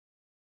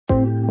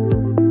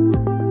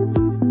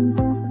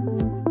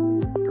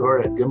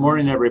right. Good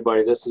morning,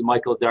 everybody. This is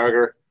Michael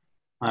Darger.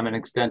 I'm an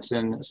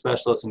extension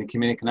specialist in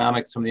community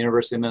economics from the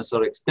University of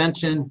Minnesota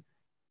Extension.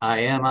 I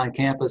am on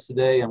campus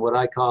today in what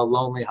I call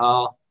Lonely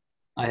Hall.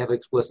 I have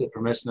explicit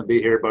permission to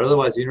be here, but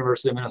otherwise, the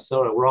University of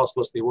Minnesota, we're all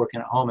supposed to be working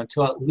at home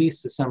until at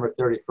least December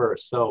 31st.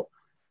 So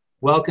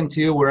welcome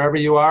to you wherever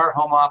you are,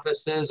 home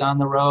offices, on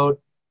the road,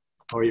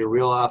 or your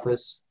real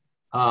office.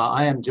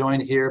 I am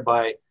joined here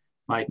by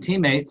my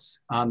teammates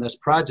on this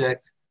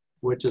project,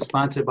 which is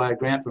sponsored by a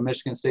grant from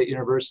Michigan State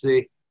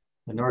University,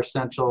 the North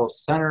Central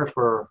Center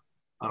for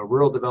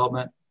Rural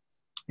Development,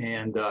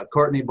 and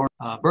Courtney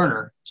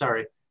Berner,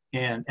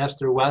 and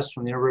Esther West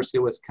from the University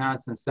of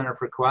Wisconsin Center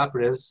for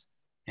Cooperatives.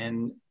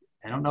 And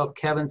I don't know if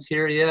Kevin's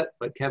here yet,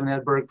 but Kevin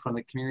Edberg from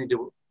the Community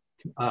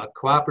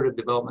Cooperative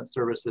Development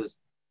Services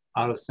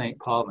out of St.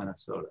 Paul,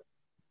 Minnesota.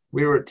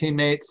 We were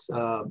teammates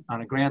on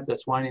a grant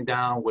that's winding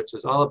down, which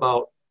is all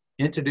about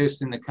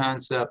introducing the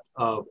concept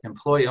of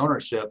employee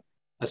ownership,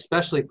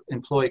 especially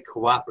employee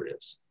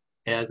cooperatives,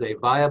 as a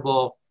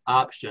viable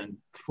option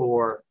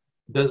for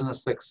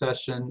business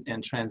succession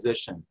and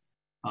transition.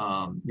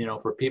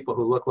 For people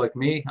who look like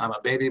me, I'm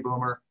a baby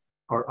boomer,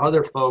 or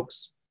other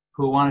folks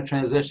who want to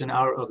transition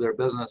out of their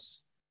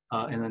business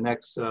in the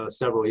next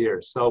several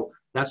years. So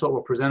that's what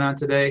we'll present on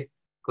today.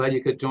 Glad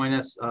you could join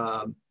us.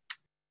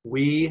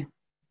 We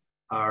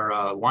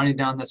are winding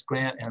down this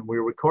grant, and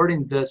we're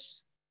recording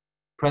this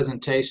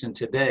presentation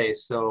today,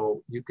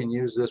 so you can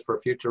use this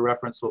for future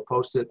reference. We'll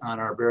post it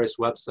on our various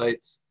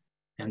websites,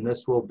 and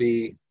this will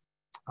be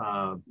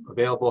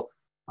available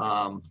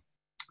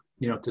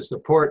to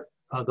support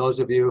those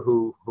of you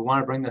who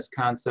want to bring this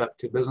concept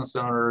to business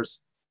owners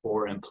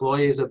or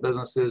employees of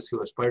businesses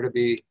who aspire to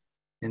be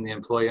in the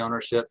employee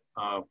ownership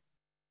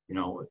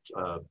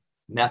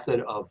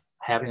method of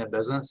having a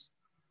business,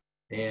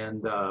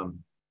 and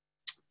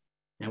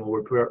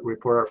we'll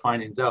report our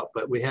findings out.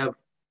 But we have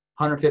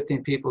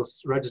 115 people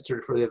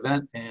registered for the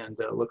event, and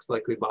looks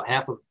like about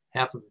half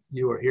of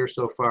you are here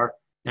so far.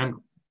 And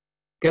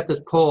get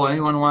this poll.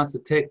 Anyone who wants to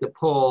take the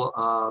poll?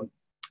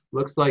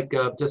 Looks like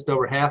just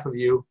over half of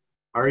you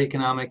are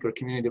economic or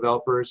community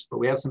developers, but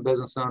we have some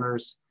business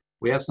owners.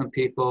 We have some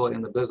people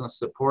in the business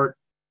support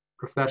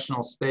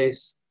professional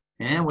space,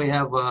 and we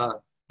have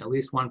at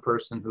least one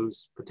person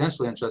who's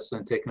potentially interested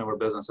in taking over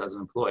business as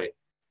an employee,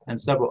 and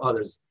several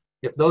others.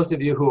 If those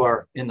of you who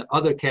are in the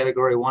other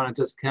category want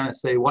to just kind of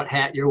say what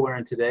hat you're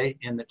wearing today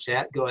in the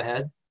chat, go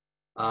ahead.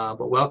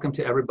 But welcome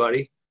to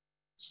everybody.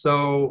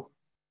 So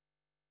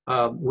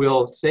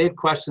we'll save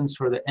questions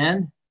for the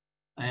end,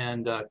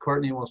 and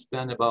Courtney will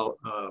spend about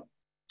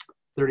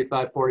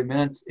 35, 40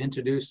 minutes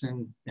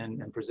introducing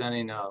and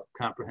presenting a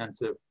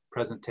comprehensive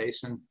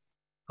presentation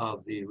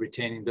of the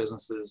retaining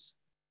businesses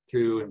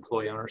through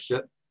employee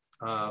ownership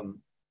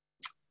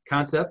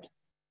concept.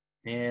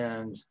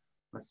 And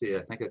let's see,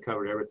 I think I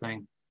covered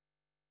everything.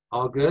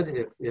 All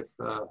good. If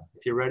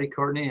you're ready,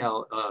 Courtney.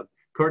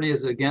 Courtney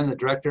is again the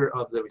director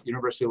of the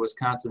University of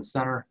Wisconsin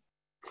Center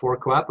for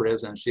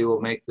Cooperatives, and she will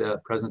make the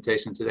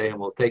presentation today, and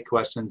we'll take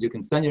questions. You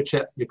can send your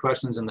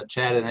questions in the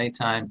chat at any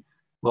time.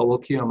 Well, we'll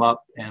queue them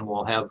up, and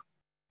we'll have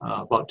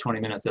about 20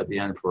 minutes at the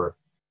end for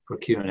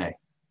Q&A.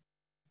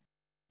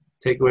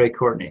 Take it away,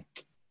 Courtney.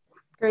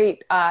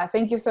 Great.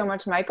 Thank you so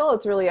much, Michael.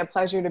 It's really a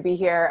pleasure to be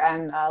here.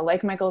 And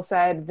like Michael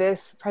said,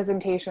 this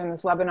presentation,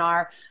 this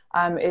webinar,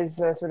 is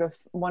the sort of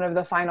one of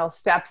the final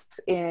steps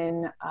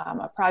in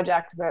a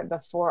project that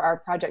our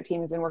project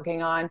team has been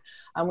working on.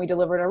 We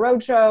delivered a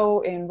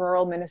roadshow in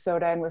rural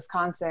Minnesota and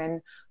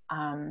Wisconsin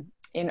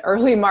in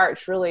early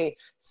March, really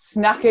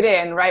snuck it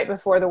in right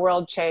before the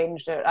world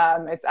changed.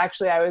 It's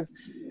actually, I was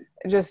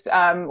just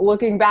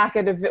looking back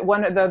at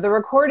the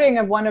recording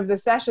of one of the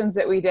sessions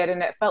that we did,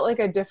 and it felt like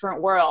a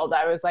different world.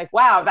 I was like,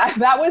 wow,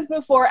 that was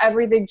before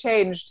everything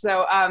changed.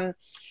 So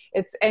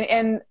it's,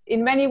 and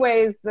in many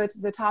ways,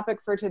 the topic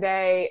for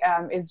today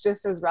is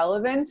just as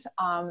relevant.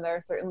 There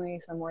are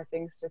certainly some more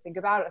things to think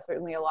about.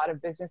 Certainly a lot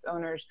of business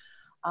owners'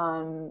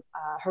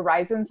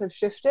 horizons have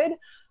shifted.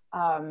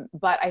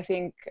 But I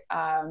think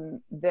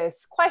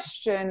this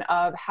question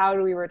of how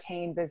do we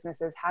retain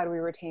businesses, how do we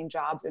retain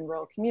jobs in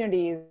rural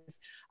communities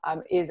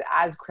is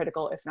as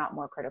critical, if not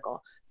more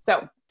critical.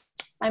 So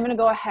I'm going to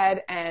go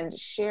ahead and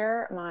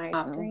share my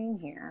screen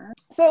here.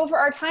 So for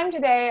our time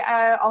today,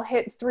 I'll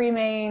hit three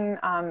main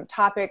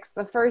topics.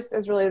 The first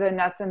is really the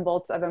nuts and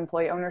bolts of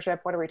employee ownership.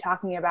 What are we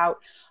talking about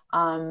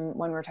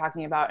when we're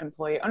talking about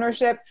employee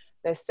ownership?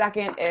 The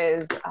second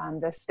is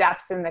the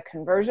steps in the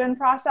conversion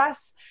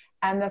process.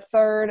 And the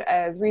third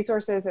is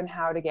resources and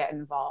how to get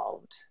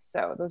involved.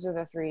 So those are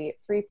the three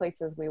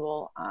places we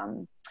will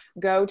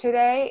go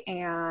today.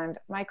 And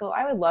Michael,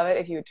 I would love it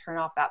if you would turn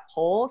off that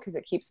poll because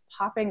it keeps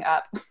popping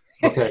up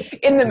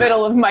in the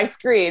middle of my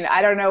screen.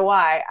 I don't know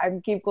why. I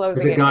keep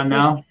closing it. Is it gone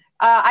now?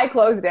 I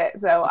closed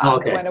it, so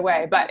it went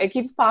away. But it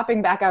keeps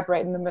popping back up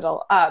right in the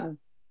middle.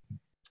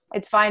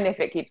 It's fine if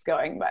it keeps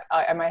going, but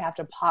I might have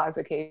to pause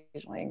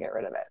occasionally and get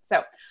rid of it.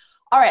 So,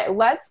 all right,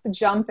 let's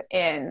jump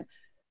in.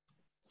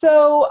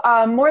 So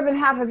more than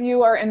half of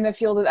you are in the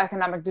field of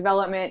economic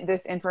development.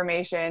 This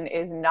information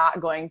is not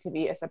going to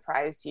be a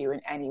surprise to you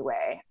in any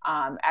way.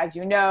 As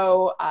you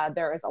know,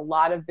 there is a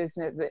lot of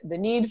business, the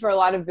need for a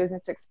lot of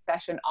business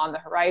succession on the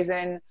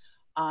horizon.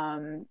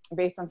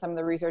 Based on some of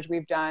the research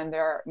we've done,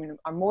 there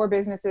are more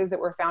businesses that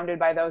were founded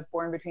by those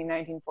born between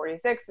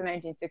 1946 and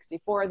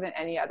 1964 than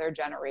any other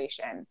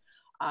generation.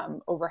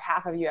 Over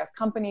half of US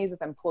companies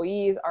with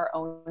employees are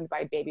owned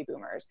by baby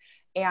boomers.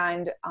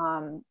 And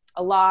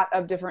a lot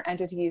of different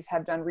entities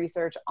have done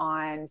research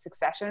on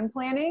succession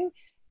planning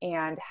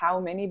and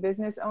how many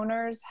business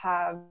owners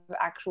have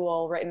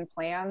actual written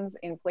plans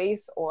in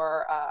place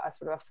or a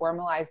sort of a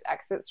formalized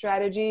exit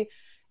strategy.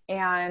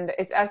 And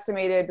it's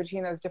estimated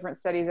between those different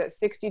studies that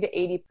 60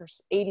 to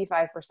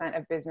 85%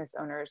 of business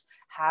owners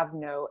have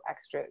no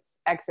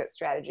exit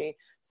strategy.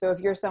 So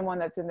if you're someone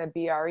that's in the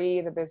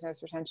BRE, the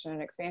business retention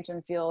and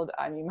expansion field,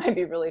 you might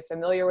be really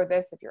familiar with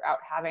this if you're out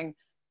having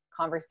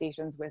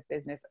conversations with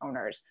business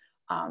owners.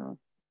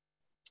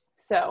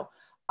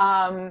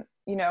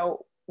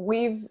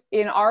 We've,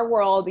 in our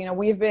world,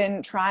 we've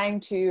been trying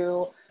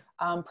to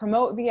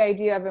promote the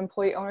idea of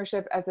employee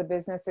ownership as a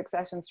business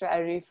succession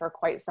strategy for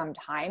quite some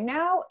time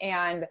now.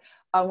 And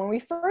when we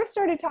first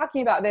started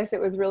talking about this,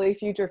 it was really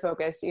future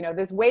focused.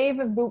 This wave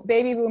of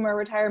baby boomer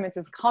retirements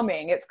is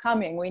coming. It's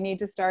coming. We need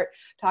to start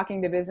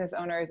talking to business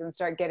owners and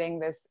start getting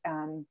this,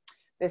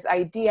 this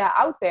idea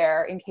out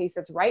there in case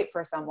it's right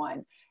for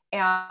someone.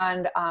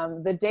 And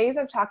the days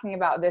of talking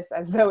about this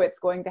as though it's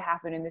going to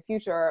happen in the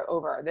future are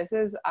over. This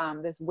is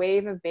this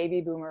wave of baby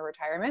boomer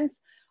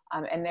retirements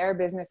and their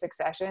business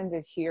successions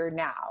is here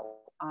now.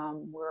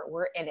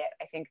 We're in it.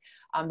 I think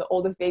the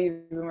oldest baby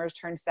boomers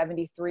turned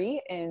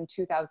 73 in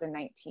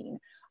 2019.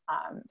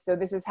 So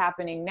this is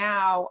happening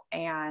now.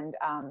 And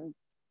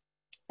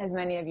as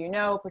many of you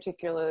know,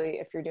 particularly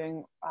if you're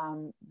doing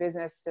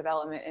business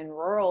development in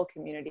rural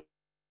communities,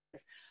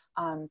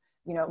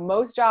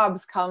 most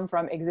jobs come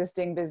from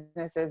existing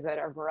businesses that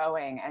are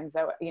growing. And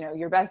so,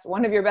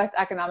 one of your best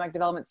economic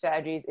development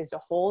strategies is to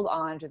hold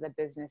on to the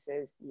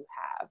businesses you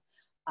have.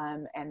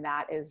 And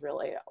that is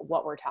really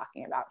what we're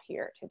talking about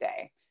here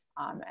today.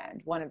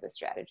 And one of the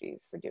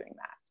strategies for doing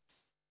that.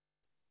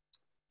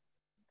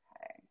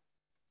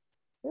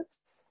 Okay.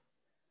 Oops.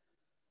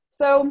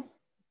 So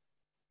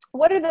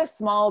what are the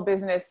small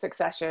business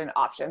succession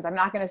options? I'm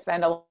not going to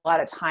spend a lot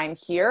of time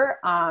here.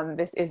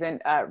 This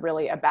isn't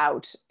really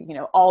about,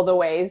 all the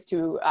ways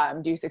to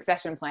do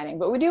succession planning,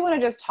 but we do want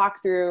to just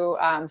talk through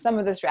some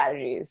of the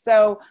strategies.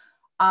 So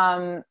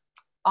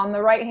on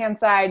the right-hand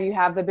side, you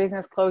have the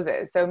business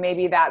closes. So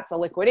maybe that's a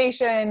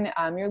liquidation,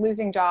 you're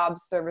losing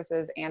jobs,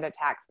 services, and a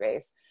tax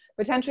base.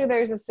 Potentially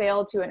there's a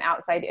sale to an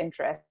outside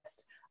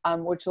interest,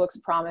 which looks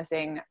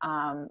promising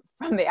from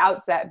the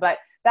outset, but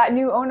that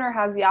new owner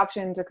has the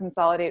option to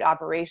consolidate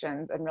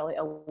operations and really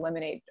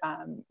eliminate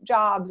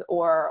jobs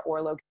or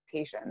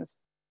locations,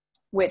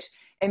 which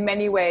in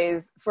many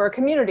ways for a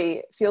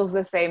community feels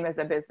the same as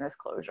a business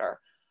closure.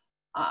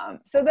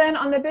 So then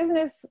on the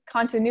business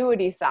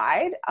continuity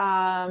side,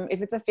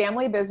 if it's a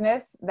family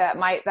business,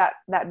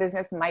 that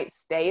business might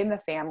stay in the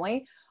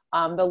family.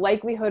 The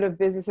likelihood of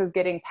businesses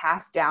getting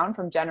passed down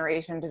from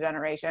generation to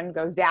generation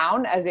goes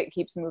down as it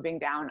keeps moving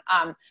down,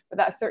 but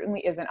that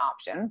certainly is an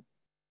option.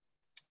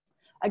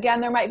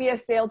 Again, there might be a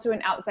sale to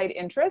an outside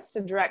interest,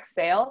 a direct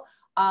sale,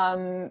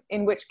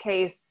 in which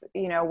case,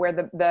 where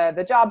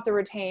the jobs are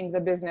retained, the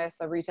business,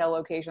 the retail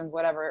locations,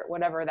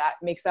 whatever that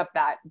makes up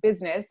that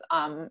business,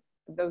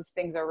 those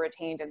things are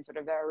retained in sort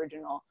of their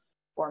original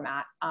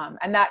format.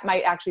 And that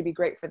might actually be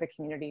great for the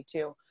community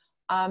too.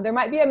 There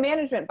might be a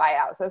management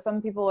buyout. So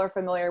some people are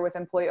familiar with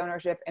employee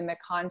ownership in the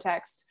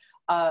context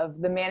of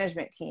the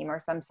management team or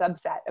some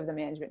subset of the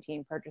management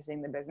team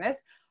purchasing the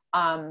business.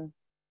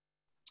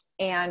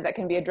 And that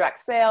can be a direct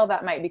sale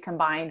that might be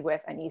combined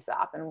with an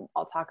ESOP. And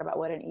I'll talk about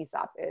what an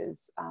ESOP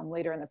is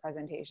later in the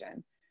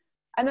presentation.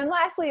 And then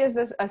lastly is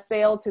this a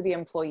sale to the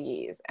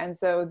employees. And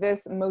so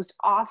this most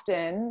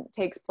often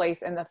takes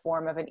place in the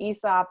form of an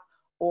ESOP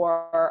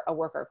or a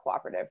worker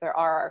cooperative. There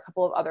are a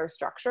couple of other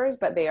structures,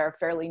 but they are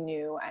fairly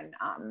new and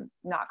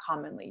not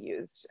commonly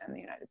used in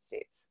the United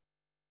States.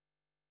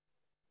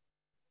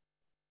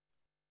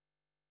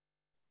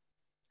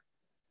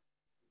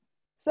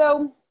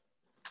 So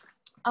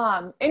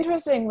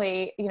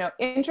interestingly,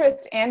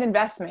 interest and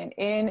investment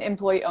in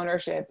employee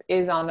ownership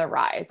is on the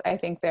rise. I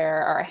think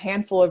there are a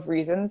handful of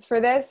reasons for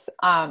this.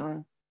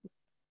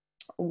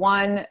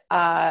 One,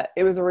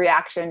 it was a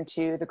reaction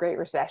to the Great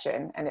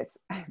Recession, and it's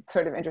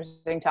sort of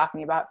interesting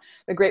talking about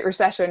the Great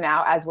Recession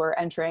now as we're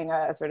entering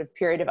a sort of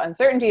period of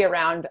uncertainty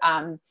around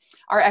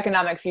our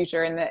economic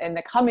future in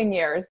the coming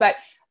years. But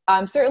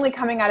certainly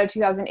coming out of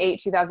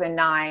 2008,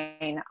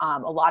 2009, a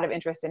lot of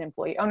interest in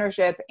employee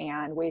ownership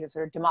and ways of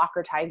sort of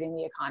democratizing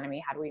the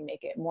economy. How do we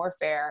make it more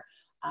fair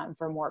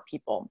for more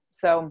people?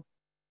 So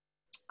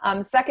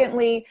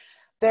secondly,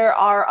 there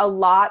are a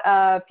lot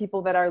of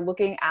people that are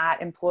looking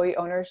at employee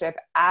ownership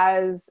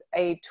as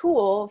a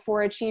tool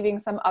for achieving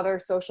some other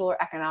social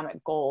or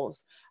economic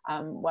goals,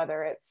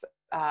 whether it's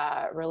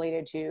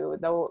related to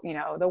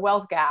the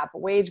wealth gap,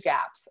 wage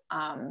gaps,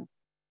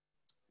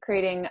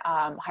 creating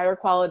higher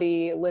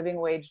quality living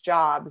wage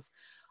jobs.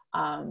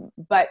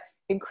 But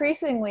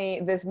increasingly,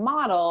 this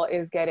model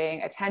is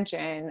getting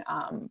attention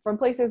from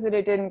places that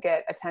it didn't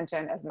get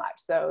attention as much.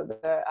 So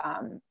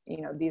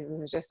this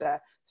is just a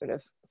sort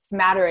of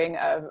smattering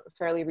of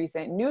fairly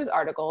recent news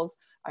articles,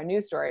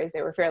 news stories.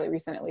 They were fairly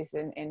recent, at least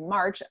in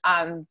March,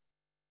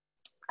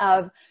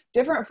 of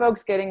different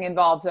folks getting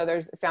involved. So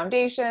there's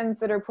foundations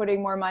that are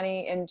putting more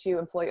money into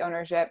employee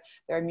ownership.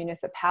 There are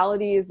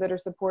municipalities that are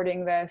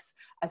supporting this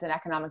as an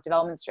economic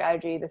development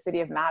strategy. The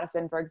city of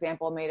Madison, for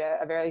example, made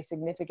a very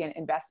significant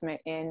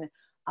investment in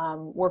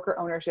worker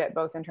ownership,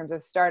 both in terms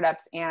of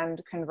startups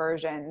and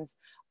conversions,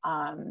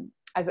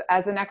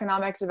 as an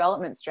economic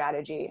development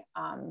strategy,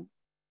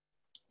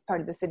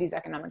 part of the city's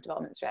economic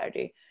development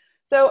strategy.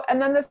 So,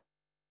 and then the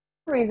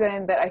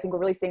reason that I think we're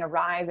really seeing a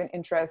rise in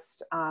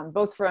interest,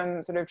 both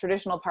from sort of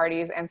traditional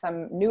parties and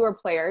some newer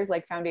players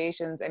like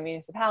foundations and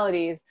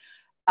municipalities,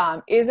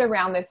 is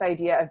around this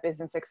idea of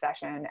business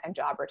succession and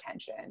job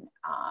retention,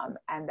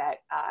 and that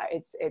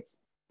it's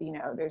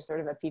there's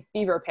sort of a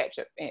fever pitch,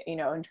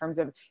 in terms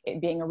of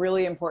it being a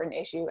really important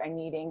issue and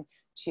needing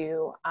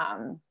to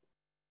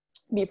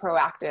be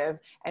proactive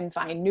and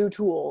find new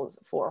tools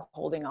for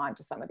holding on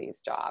to some of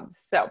these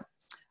jobs. So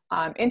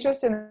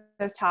interest in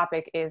this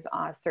topic is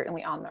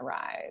certainly on the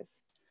rise.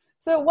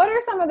 So what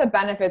are some of the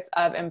benefits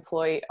of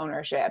employee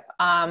ownership?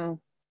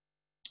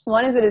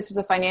 One is that it's just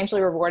a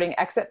financially rewarding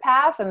exit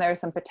path, and there's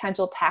some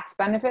potential tax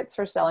benefits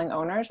for selling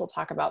owners. We'll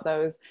talk about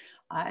those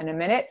in a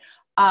minute.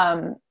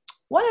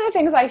 One of the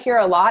things I hear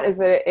a lot is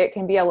that it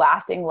can be a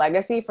lasting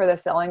legacy for the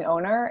selling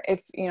owner.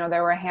 If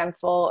there were a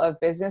handful of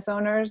business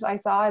owners I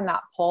saw in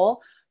that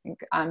poll, I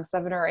think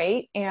 7 or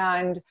 8,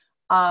 and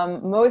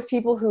most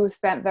people who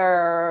spent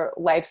their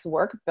life's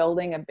work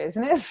building a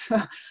business,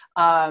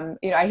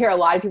 I hear a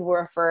lot of people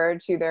refer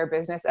to their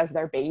business as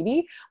their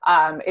baby.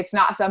 It's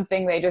not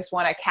something they just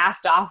want to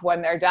cast off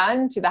when they're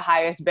done to the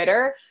highest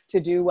bidder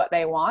to do what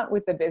they want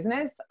with the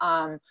business.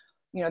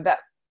 That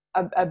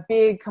a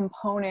big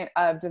component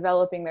of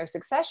developing their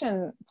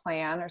succession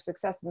plan or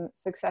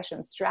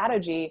succession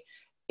strategy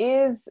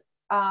is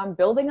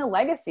building a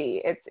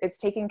legacy. It's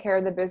taking care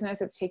of the business.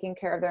 It's taking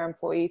care of their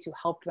employees who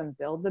helped them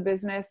build the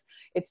business.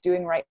 It's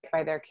doing right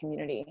by their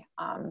community.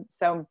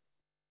 So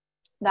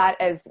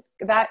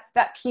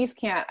that piece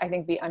can't, I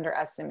think, be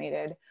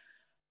underestimated.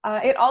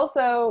 It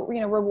also,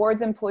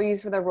 rewards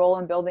employees for their role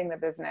in building the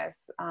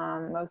business.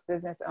 Most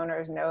business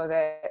owners know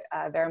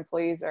that their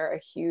employees are a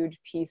huge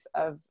piece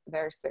of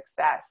their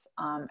success,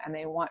 and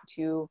they want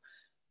to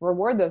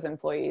reward those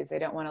employees. They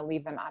don't want to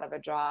leave them out of a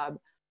job.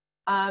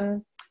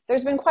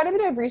 There's been quite a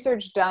bit of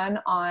research done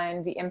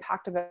on the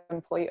impact of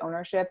employee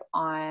ownership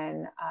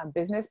on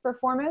business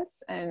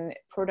performance and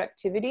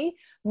productivity.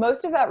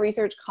 Most of that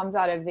research comes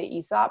out of the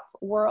ESOP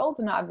world,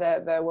 not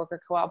the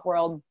worker co-op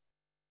world.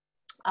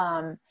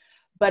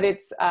 But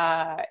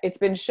it's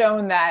been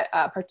shown that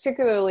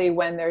particularly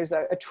when there's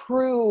a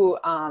true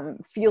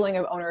feeling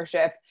of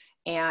ownership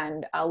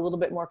and a little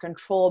bit more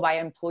control by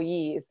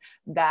employees,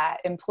 that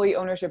employee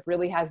ownership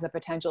really has the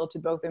potential to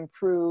both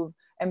improve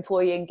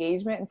employee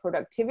engagement and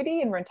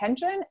productivity and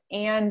retention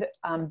and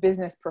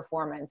business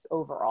performance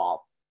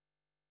overall.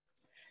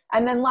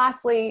 And then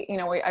lastly,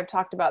 I've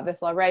talked about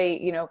this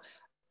already,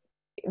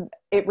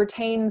 it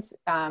retains,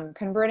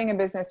 converting a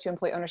business to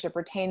employee ownership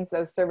retains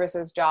those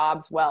services,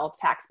 jobs, wealth,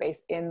 tax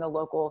base in the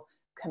local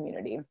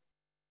community.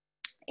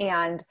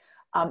 And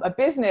a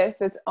business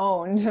that's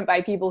owned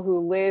by people who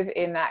live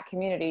in that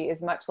community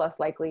is much less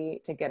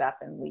likely to get up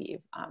and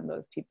leave.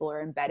 Those people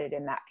are embedded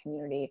in that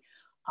community.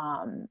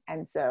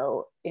 And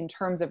so in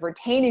terms of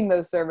retaining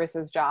those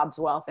services, jobs,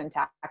 wealth, and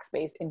tax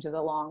base into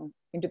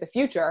the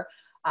future,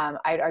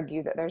 I'd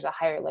argue that there's a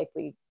higher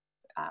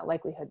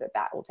likelihood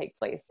that will take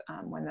place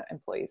when the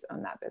employees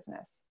own that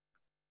business.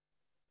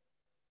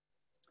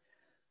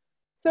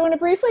 So I want to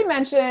briefly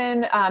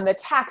mention the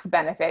tax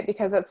benefit,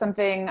 because that's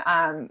something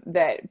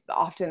that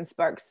often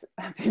sparks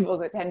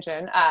people's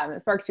attention,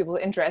 sparks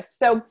people's interest.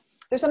 So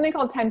there's something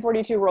called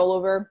 1042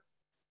 rollover.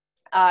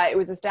 It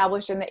was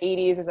established in the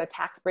 80s as a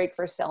tax break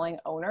for selling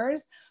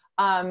owners.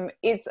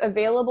 It's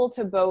available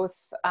to both,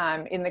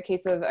 in the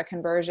case of a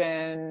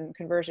conversion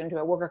to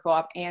a worker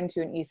co-op and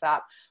to an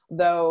ESOP,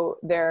 though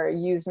they're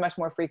used much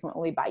more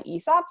frequently by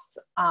ESOPs.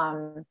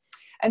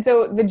 And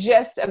so the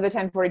gist of the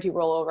 1042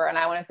 rollover, and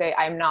I want to say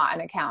I'm not an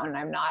accountant,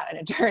 I'm not an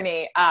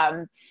attorney.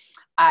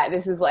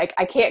 This is I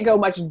can't go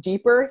much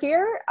deeper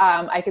here.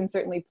 I can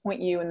certainly point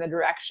you in the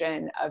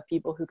direction of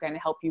people who can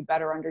help you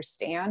better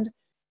understand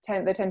the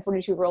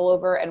 1042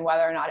 rollover and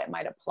whether or not it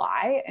might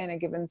apply in a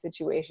given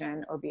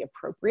situation or be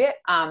appropriate.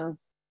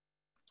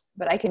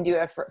 But I can do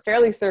a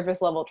fairly surface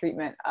level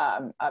treatment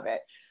of it.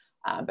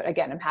 But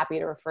again, I'm happy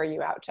to refer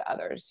you out to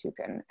others who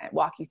can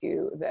walk you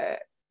through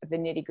the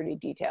nitty-gritty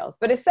details.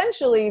 But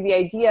essentially, the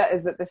idea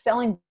is that the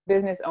selling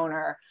business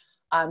owner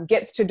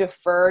gets to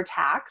defer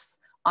tax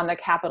on the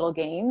capital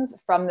gains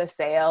from the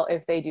sale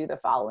if they do the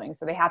following.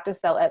 So they have to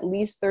sell at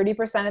least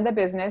 30% of the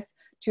business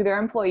to their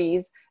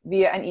employees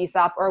via an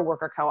ESOP or a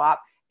worker co-op.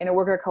 In a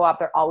worker co-op,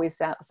 they're always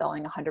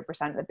selling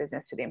 100% of the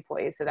business to the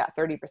employees. So that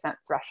 30%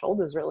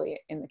 threshold is really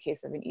in the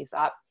case of an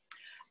ESOP.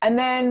 And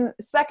then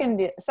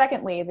secondly,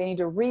 they need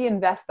to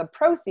reinvest the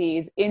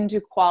proceeds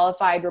into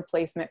qualified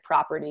replacement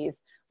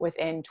properties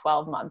within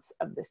 12 months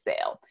of the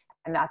sale.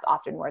 And that's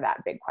often where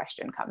that big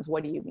question comes.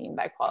 What do you mean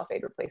by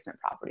qualified replacement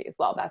property as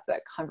well? That's a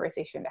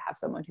conversation to have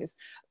someone who's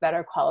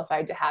better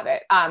qualified to have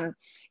it.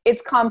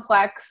 It's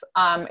complex.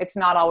 It's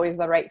not always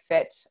the right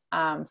fit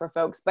for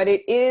folks, but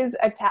it is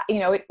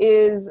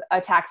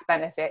a tax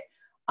benefit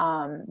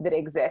that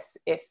exists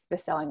if the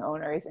selling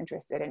owner is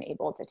interested and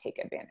able to take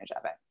advantage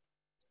of it.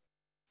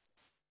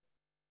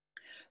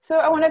 So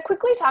I want to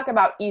quickly talk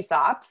about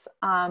ESOPs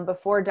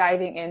before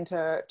diving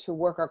into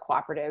worker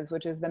cooperatives,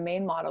 which is the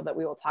main model that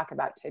we will talk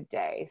about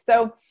today.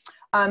 So,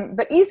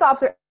 but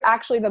ESOPs are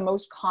actually the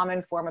most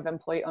common form of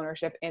employee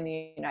ownership in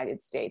the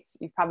United States.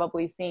 You've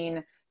probably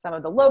seen some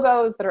of the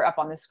logos that are up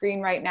on the screen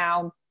right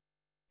now.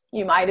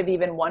 You might have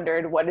even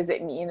wondered, what does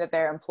it mean that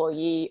they're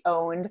employee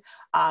owned?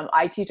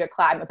 I teach a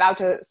class, I'm about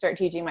to start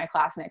teaching my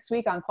class next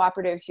week on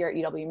cooperatives here at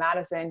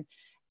UW-Madison.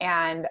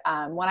 And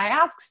when I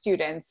ask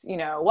students,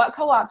 what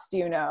co-ops do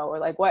you know? Or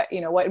like what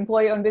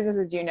employee-owned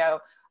businesses do you know?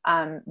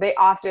 They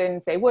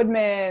often say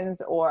Woodman's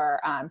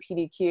or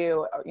PDQ,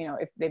 or,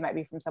 if they might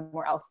be from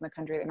somewhere else in the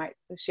country, they might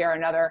share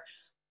another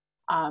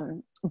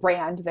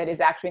brand that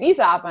is actually an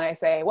ESOP. And I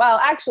say, well,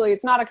 actually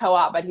it's not a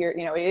co-op, but here,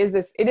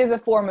 it is a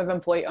form of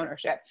employee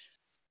ownership.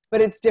 But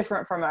it's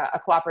different from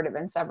a cooperative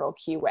in several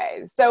key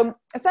ways. So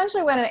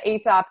essentially when an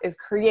ESOP is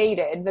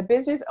created, the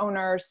business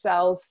owner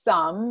sells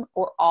some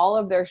or all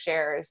of their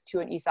shares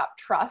to an ESOP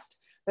trust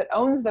that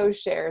owns those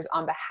shares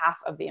on behalf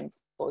of the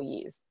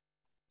employees.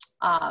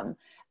 And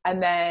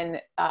then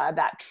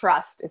that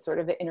trust is sort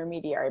of the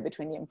intermediary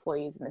between the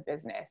employees and the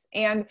business.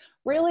 And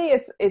really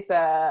it's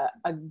a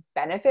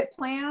benefit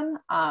plan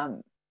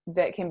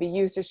that can be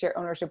used to share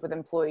ownership with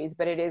employees,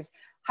 but it is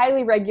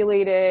highly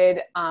regulated.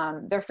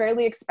 They're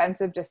fairly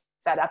expensive to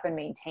set up and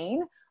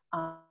maintain.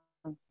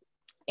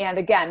 And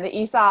again, that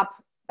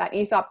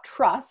ESOP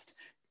trust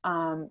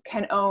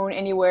can own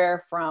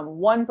anywhere from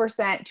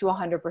 1% to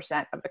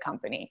 100% of the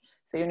company.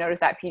 So you notice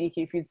that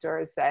PDQ Food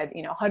Stores said,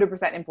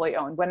 100% employee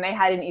owned. When they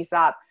had an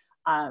ESOP,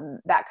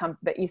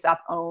 the ESOP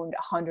owned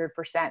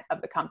 100%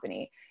 of the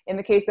company. In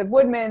the case of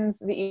Woodman's,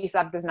 the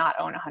ESOP does not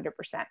own 100%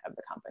 of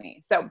the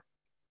company. So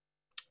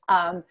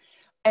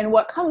and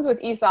what comes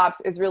with ESOPs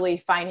is really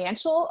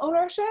financial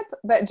ownership,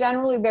 but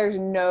generally there's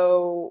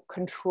no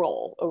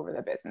control over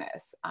the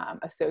business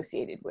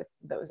associated with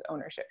those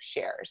ownership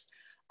shares.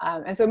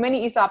 And so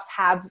many ESOPs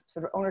have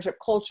sort of ownership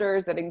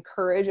cultures that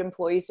encourage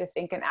employees to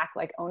think and act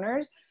like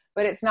owners,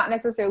 but it's not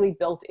necessarily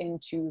built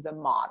into the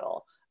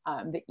model.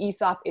 The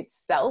ESOP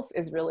itself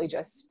is really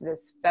just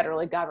this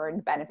federally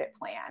governed benefit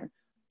plan.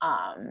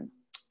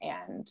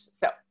 And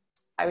so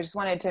I just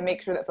wanted to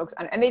make sure that folks,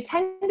 and they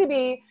tend to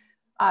be,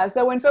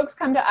 so when folks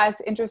come to us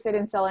interested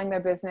in selling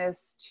their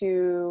business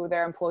to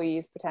their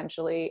employees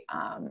potentially,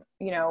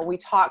 we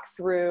talk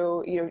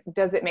through,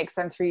 does it make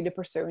sense for you to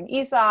pursue an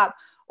ESOP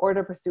or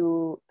to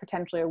pursue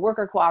potentially a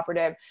worker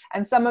cooperative?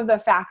 And some of the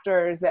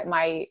factors that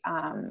might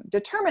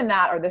determine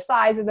that are the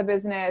size of the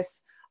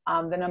business,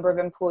 the number of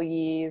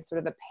employees, sort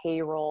of the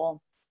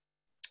payroll,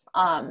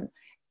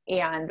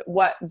 and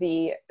what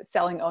the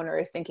selling owner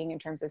is thinking in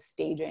terms of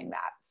staging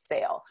that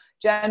sale.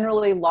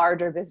 Generally,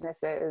 larger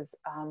businesses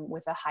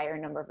with a higher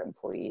number of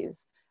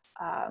employees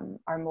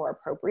are more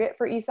appropriate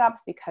for ESOPs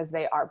because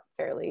they are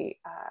fairly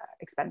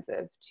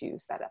expensive to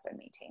set up and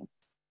maintain.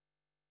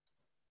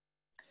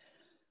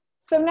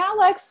 So now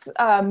let's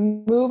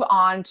move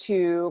on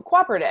to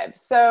cooperatives.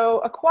 So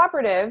a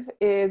cooperative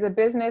is a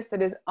business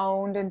that is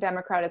owned and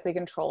democratically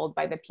controlled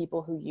by the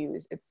people who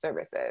use its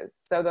services.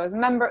 So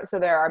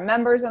there are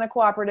members in a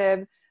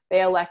cooperative,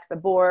 they elect the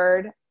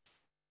board,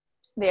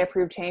 they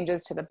approve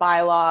changes to the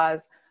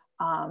bylaws.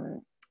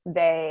 In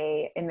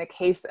the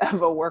case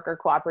of a worker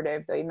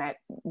cooperative,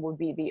 would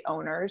be the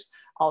owners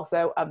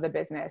also of the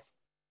business.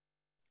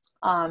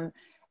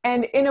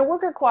 And in a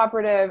worker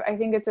cooperative, I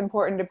think it's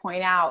important to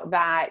point out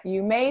that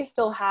you may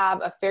still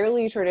have a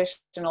fairly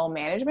traditional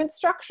management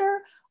structure.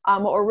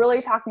 What we're really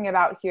talking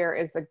about here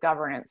is the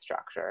governance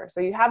structure.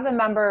 So you have the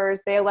members,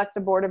 they elect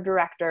the board of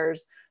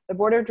directors. The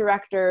board of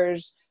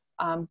directors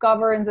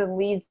governs and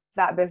leads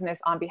that business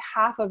on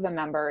behalf of the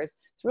members.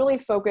 It's really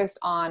focused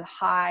on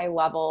high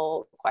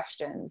level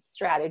questions,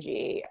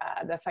 strategy,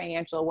 the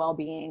financial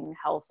well-being,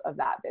 health of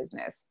that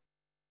business.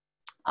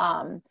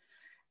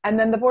 And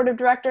then the board of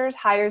directors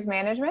hires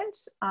management.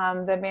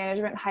 The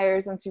management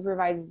hires and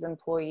supervises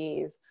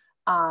employees.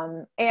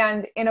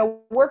 And in a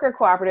worker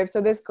cooperative, so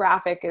this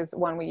graphic is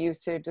one we use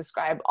to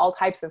describe all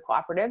types of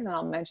cooperatives, and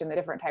I'll mention the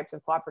different types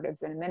of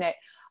cooperatives in a minute.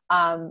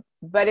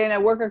 But in a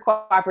worker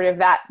cooperative,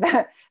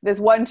 this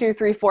 1, 2,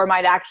 3, 4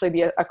 might actually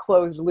be a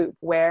closed loop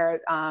where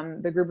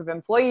the group of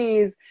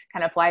employees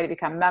can apply to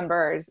become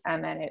members,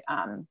 and then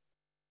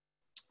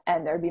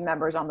and there'd be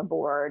members on the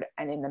board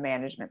and in the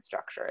management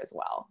structure as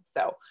well.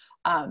 So,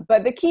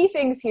 but the key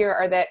things here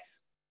are that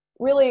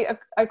really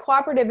a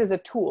cooperative is a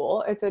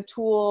tool. It's a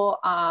tool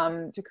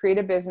to create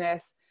a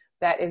business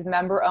that is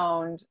member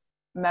owned,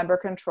 member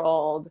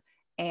controlled,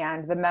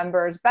 and the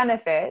members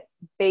benefit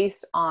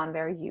based on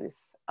their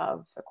use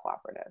of the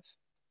cooperative.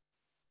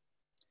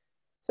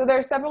 So there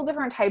are several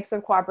different types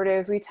of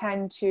cooperatives. We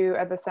tend to,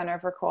 at the Center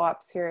for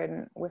Co-ops here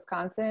in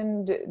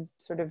Wisconsin,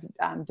 sort of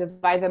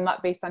divide them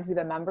up based on who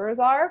the members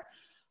are.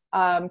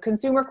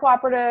 Consumer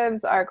cooperatives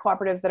are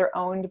cooperatives that are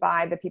owned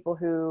by the people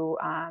who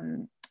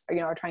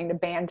are trying to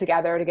band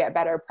together to get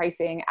better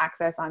pricing,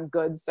 access on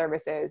goods,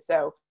 services.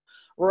 So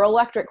rural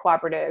electric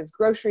cooperatives,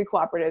 grocery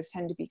cooperatives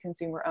tend to be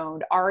consumer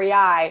owned.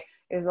 REI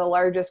is the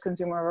largest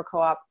consumer-owned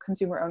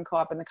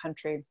co-op in the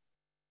country.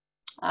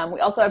 We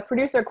also have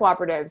producer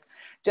cooperatives.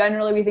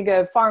 Generally, we think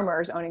of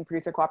farmers owning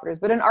producer cooperatives,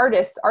 but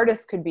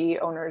artists could be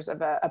owners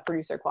of a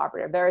producer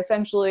cooperative. They're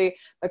essentially,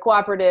 the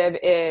cooperative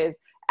is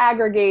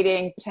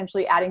aggregating,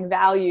 potentially adding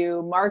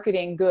value,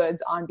 marketing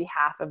goods on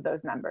behalf of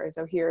those members.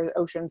 So here's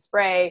Ocean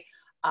Spray,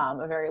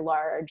 a very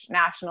large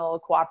national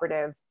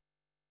cooperative,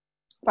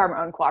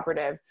 farmer-owned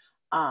cooperative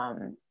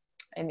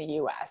in the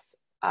US.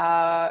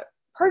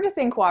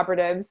 Purchasing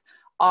cooperatives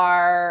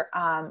are,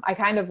 I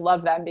kind of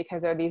love them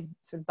because they're these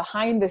sort of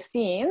behind the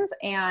scenes,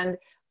 and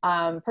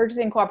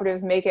purchasing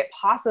cooperatives make it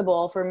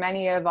possible for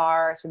many of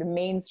our sort of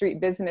Main Street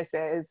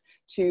businesses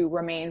to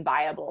remain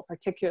viable,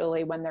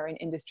 particularly when they're in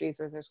industries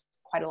where there's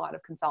quite a lot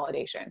of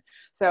consolidation.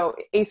 So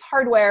Ace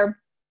Hardware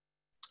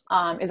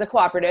is a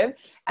cooperative,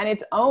 and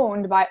it's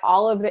owned by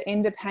all of the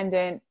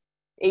independent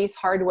Ace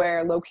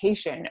Hardware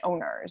location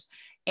owners.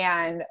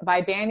 And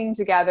by banding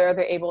together,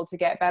 they're able to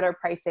get better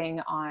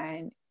pricing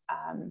on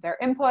their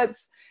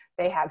inputs.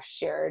 They have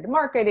shared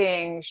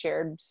marketing,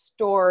 shared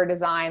store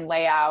design,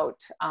 layout,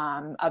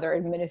 other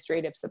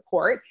administrative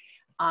support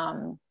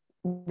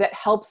that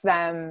helps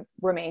them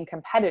remain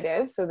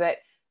competitive so that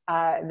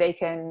they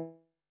can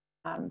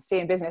stay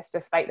in business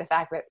despite the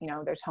fact that,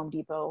 there's Home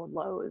Depot,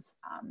 Lowe's,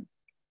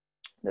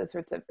 those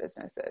sorts of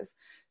businesses.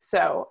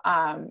 So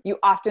you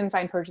often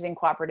find purchasing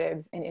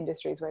cooperatives in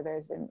industries where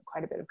there's been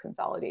quite a bit of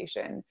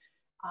consolidation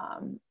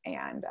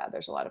and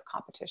there's a lot of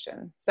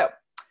competition. So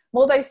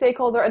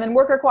multi-stakeholder, and then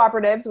worker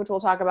cooperatives, which we'll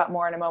talk about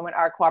more in a moment,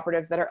 are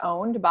cooperatives that are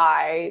owned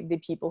by the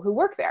people who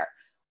work there.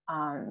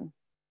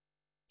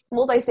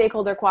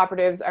 Multi-stakeholder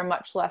cooperatives are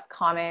much less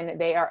common.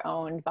 They are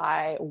owned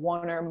by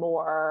one or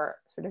more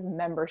sort of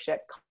membership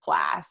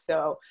class.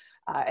 So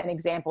an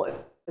example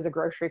is a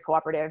grocery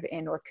cooperative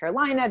in North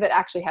Carolina that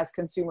actually has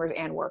consumers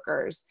and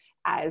workers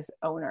as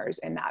owners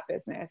in that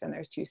business, and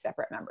there's two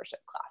separate membership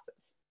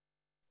classes.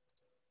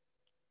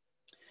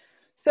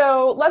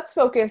 So let's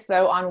focus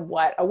though on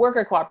what a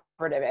worker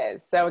cooperative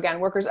is. So again,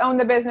 workers own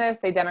the business,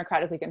 they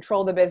democratically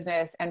control the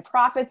business, and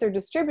profits are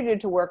distributed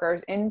to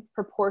workers in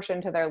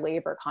proportion to their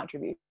labor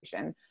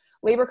contribution.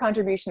 Labor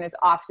contribution is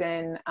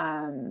often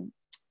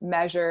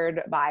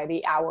measured by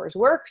the hours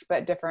worked,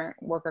 but different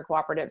worker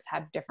cooperatives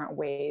have different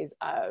ways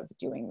of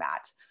doing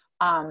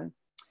that.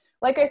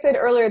 Like I said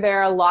earlier, there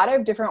are a lot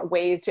of different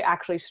ways to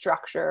actually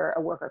structure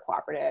a worker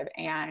cooperative,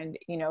 and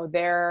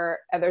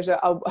there's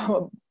a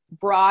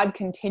broad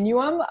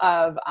continuum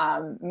of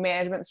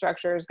management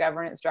structures,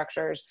 governance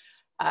structures.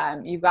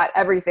 You've got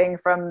everything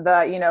from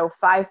the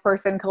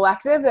 5-person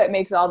collective that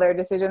makes all their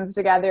decisions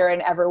together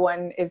and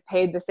everyone is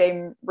paid the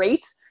same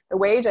rate, the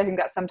wage. I think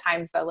that's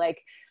sometimes the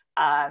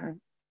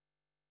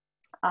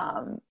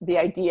the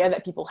idea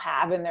that people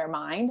have in their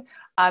mind.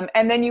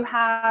 And then you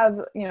have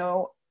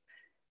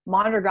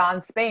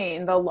Mondragon,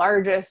 Spain, the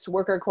largest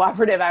worker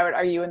cooperative, I would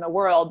argue, in the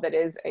world, that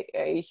is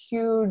a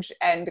huge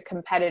and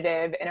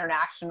competitive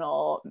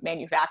international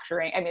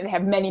manufacturing, and they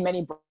have many,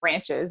 many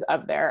branches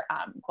of their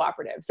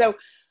cooperative. So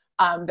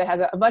that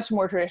has a much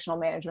more traditional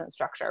management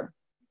structure,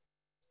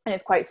 and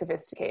it's quite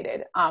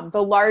sophisticated.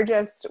 The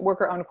largest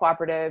worker-owned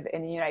cooperative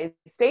in the United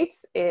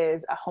States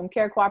is a home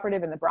care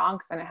cooperative in the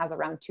Bronx, and it has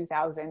around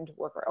 2,000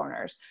 worker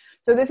owners.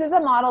 So this is a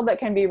model that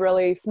can be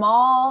really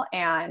small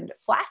and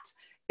flat.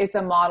 It's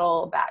a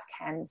model that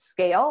can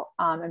scale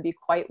and be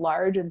quite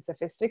large and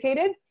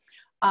sophisticated.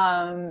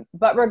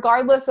 But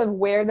regardless of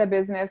where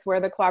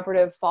the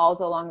cooperative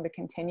falls along the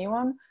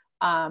continuum,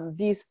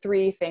 these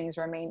three things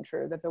remain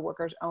true: that the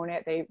workers own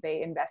it,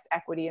 they invest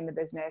equity in the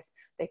business,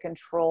 they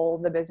control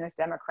the business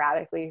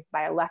democratically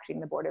by electing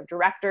the board of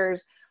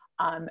directors.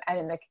 And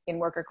in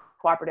worker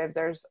cooperatives,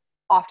 there's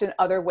often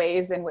other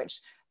ways in which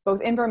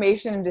both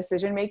information and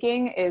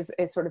decision-making is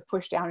sort of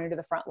pushed down into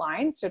the front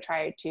lines to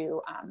try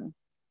to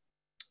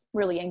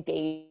really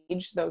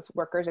engage those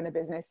workers in the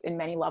business in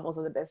many levels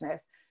of the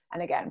business.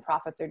 And again,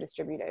 profits are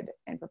distributed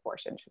in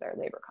proportion to their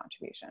labor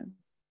contribution.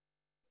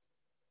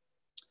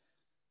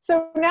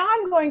 So now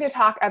I'm going to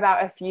talk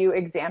about a few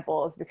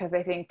examples because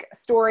I think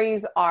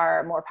stories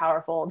are more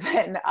powerful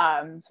than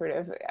sort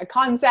of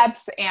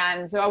concepts.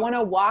 And so I want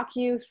to walk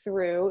you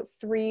through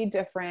 3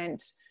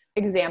 different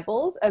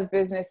examples of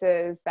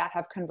businesses that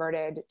have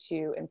converted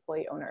to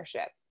employee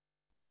ownership.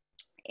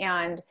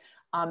 And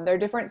They're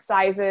different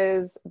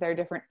sizes, they're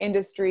different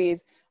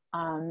industries,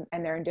 and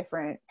they're in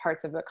different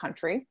parts of the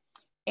country.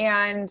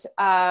 And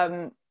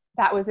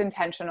that was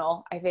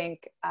intentional. I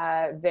think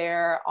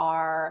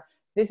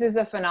this is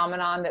a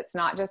phenomenon that's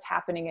not just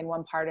happening in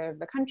one part of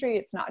the country.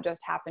 It's not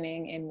just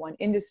happening in one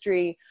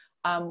industry.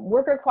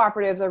 Worker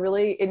cooperatives are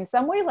really, in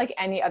some ways, like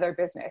any other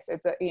business.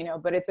 But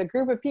it's a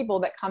group of people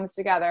that comes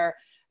together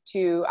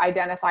to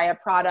identify a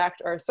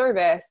product or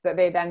service that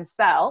they then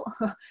sell.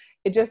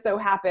 It just so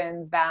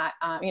happens that,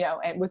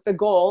 and with the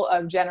goal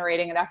of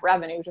generating enough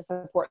revenue to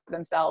support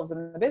themselves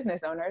and the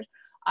business owners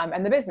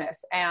and the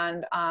business.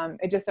 And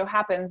it just so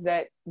happens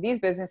that these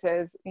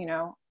businesses,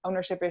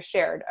 ownership is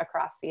shared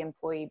across the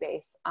employee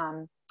base.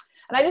 And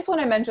I just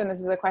want to mention, this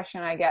is a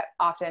question I get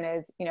often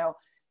is,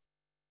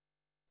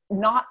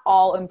 not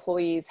all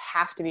employees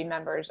have to be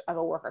members of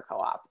a worker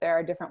co-op. There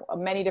are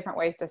many different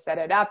ways to set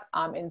it up.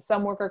 In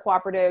some worker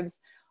cooperatives,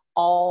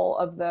 all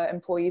of the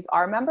employees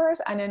are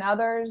members, and in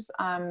others,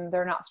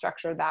 they're not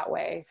structured that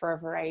way for a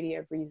variety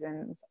of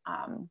reasons.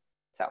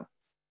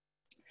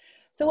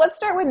 So let's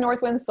start with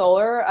Northwind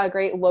Solar, a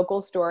great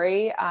local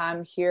story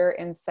here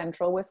in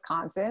central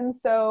Wisconsin.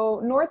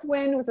 So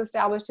Northwind was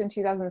established in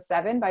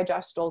 2007 by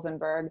Josh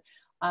Stolzenberg.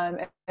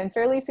 And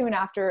fairly soon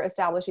after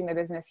establishing the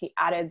business, he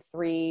added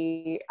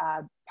 3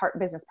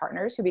 business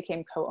partners who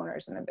became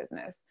co-owners in the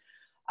business.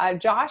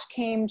 Josh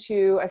came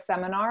to a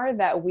seminar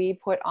that we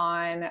put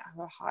on,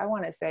 I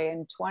want to say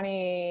in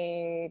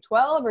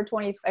 2012 or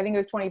I think it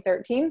was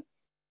 2013.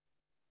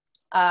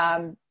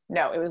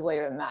 No, it was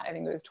later than that. I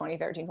think it was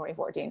 2013,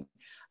 2014.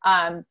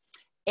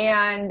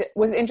 And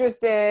was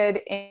interested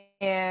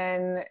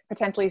in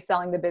potentially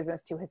selling the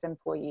business to his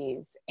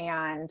employees.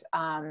 And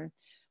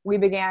we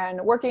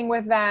began working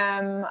with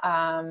them.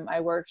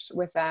 I worked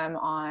with them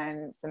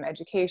on some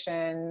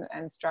education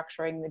and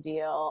structuring the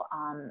deal,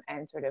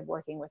 and sort of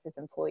working with his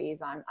employees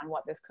on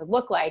what this could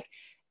look like.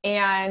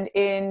 And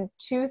in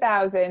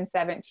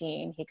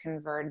 2017, they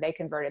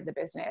converted the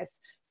business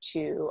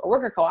to a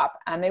worker co-op,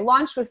 and they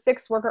launched with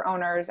 6 worker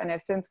owners and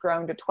have since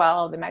grown to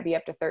 12. They might be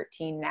up to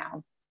 13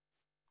 now.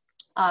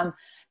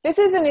 This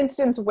is an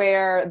instance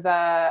where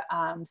the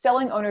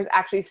selling owners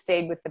actually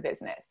stayed with the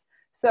business.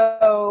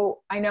 So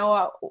I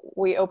know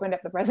we opened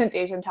up the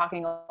presentation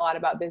talking a lot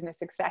about business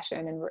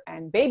succession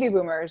and baby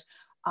boomers,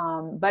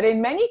 but in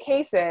many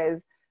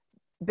cases,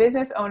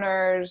 business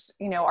owners,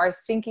 are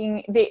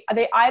thinking they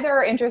either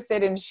are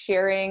interested in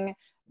sharing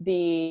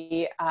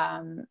the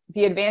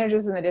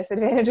advantages and the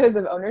disadvantages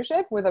of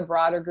ownership with a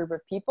broader group of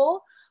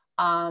people.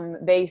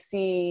 They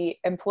see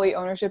employee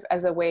ownership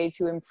as a way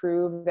to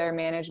improve their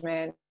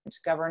management,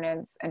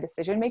 governance, and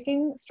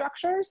decision-making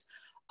structures.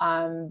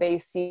 They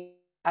see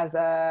as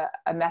a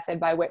method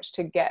by which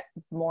to get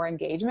more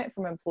engagement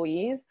from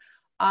employees.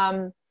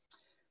 And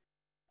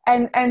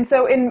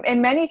so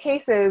in many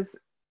cases,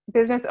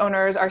 business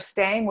owners are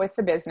staying with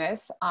the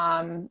business.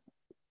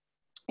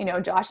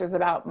 Josh is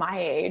about my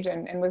age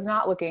and was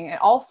not looking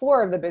at all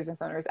 4 of the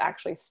business owners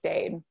actually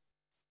stayed.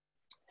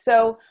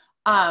 So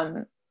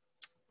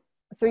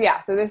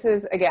this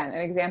is, again,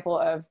 an example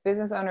of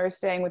business owners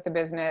staying with the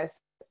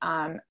business.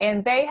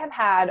 And they have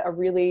had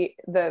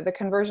the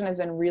conversion has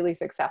been really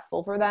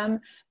successful for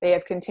them. They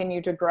have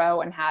continued to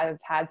grow and have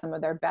had some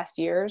of their best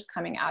years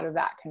coming out of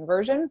that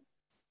conversion.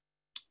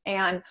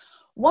 And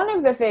one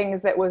of the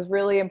things that was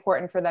really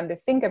important for them to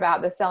think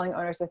about, the selling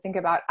owners to think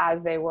about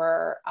as they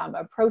were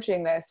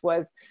approaching this,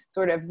 was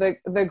sort of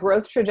the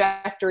growth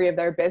trajectory of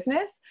their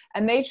business.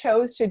 And they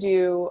chose to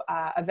do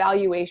a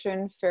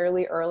valuation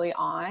fairly early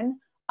on,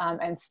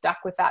 and stuck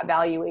with that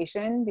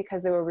valuation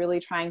because they were really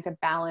trying to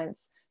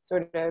balance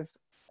sort of,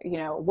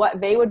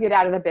 what they would get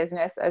out of the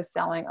business as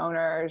selling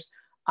owners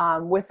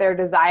with their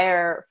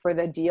desire for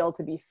the deal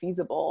to be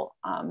feasible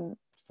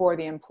for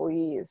the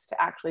employees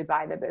to actually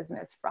buy the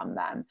business from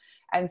them.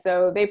 And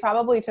so they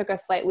probably took a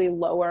slightly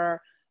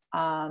lower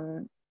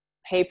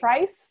pay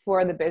price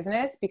for the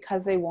business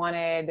because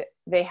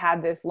they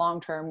had this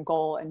long-term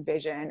goal and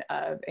vision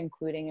of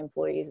including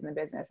employees in the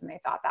business, and they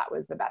thought that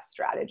was the best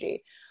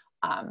strategy.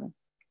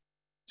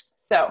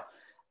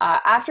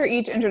 After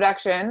each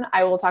introduction,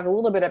 I will talk a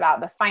little bit about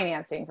the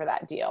financing for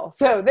that deal.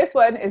 So this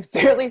one is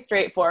fairly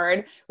straightforward.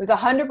 It was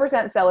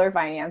 100% seller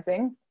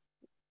financing.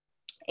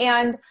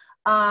 And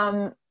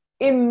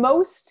in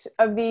most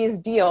of these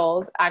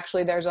deals,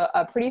 actually, there's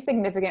a pretty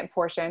significant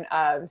portion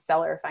of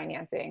seller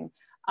financing.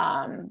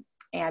 And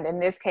in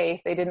this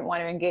case, they didn't want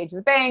to engage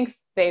the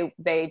banks.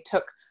 They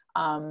took,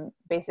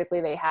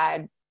 basically they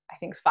had, I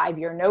think,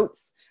 5-year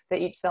notes that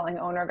each selling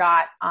owner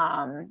got.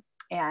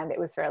 And it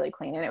was fairly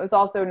clean. And it was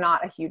also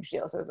not a huge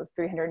deal. So it was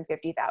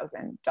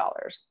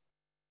 $350,000.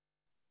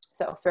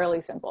 So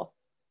fairly simple.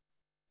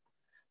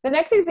 The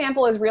next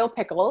example is Real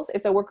Pickles.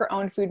 It's a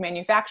worker-owned food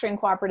manufacturing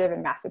cooperative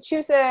in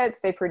Massachusetts.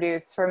 They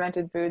produce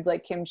fermented foods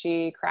like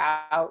kimchi,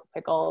 kraut,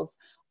 pickles.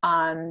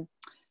 Dan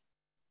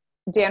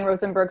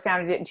Rosenberg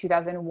founded it in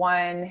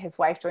 2001. His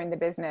wife joined the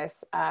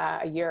business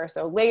a year or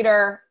so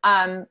later.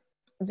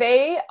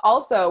 They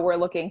also were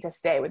looking to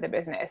stay with the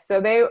business.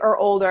 So they are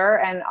older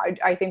and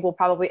I think will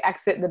probably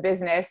exit the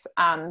business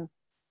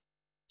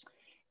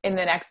in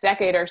the next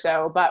decade or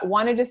so, but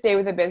wanted to stay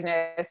with the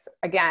business.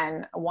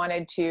 Again,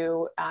 wanted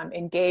to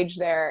engage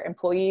their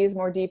employees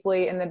more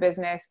deeply in the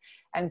business.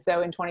 And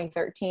so in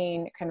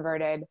 2013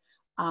 converted.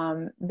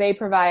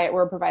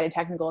 Were provided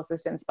technical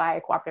assistance by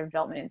Cooperative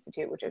Development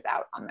Institute, which is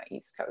out on the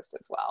East Coast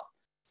as well.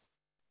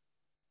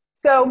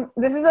 So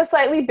this is a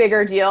slightly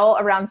bigger deal,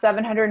 around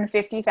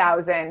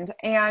 $750,000.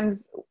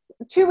 And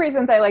two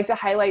reasons I like to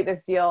highlight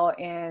this deal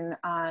in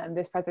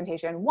this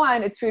presentation.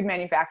 One, it's food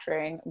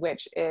manufacturing,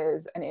 which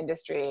is an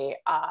industry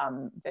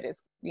that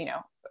is,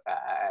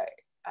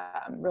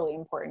 really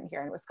important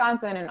here in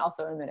Wisconsin and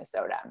also in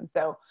Minnesota.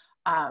 So,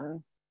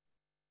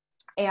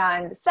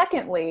 and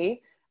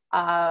secondly,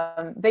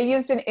 they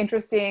used an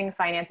interesting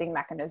financing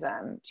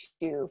mechanism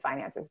to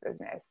finance this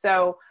business.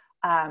 So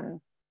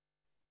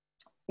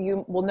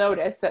you will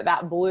notice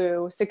that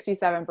blue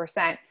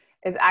 67%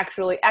 is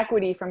actually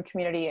equity from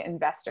community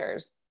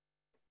investors.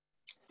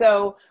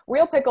 So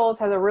Real Pickles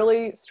has a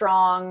really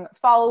strong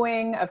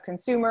following of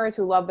consumers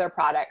who love their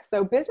products.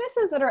 So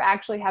businesses that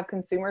actually have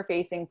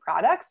consumer-facing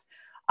products,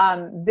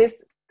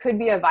 this could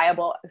be a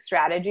viable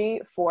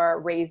strategy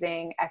for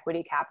raising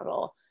equity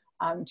capital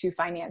to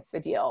finance the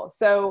deal.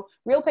 So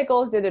Real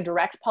Pickles did a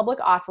direct public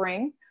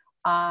offering.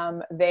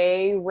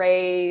 They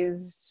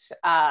raised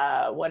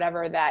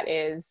whatever that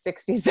is,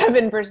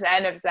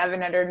 67% of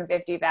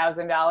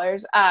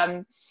 $750,000,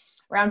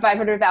 around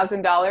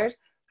 $500,000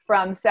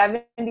 from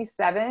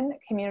 77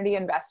 community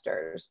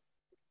investors.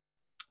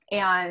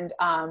 And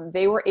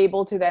they were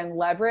able to then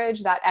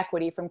leverage that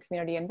equity from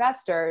community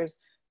investors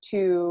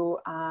to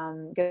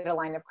get a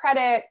line of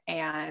credit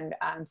and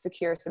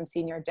secure some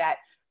senior debt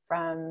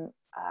from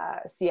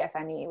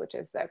CFNE, which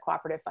is the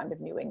Cooperative Fund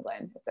of New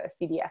England. It's a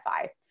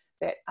CDFI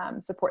that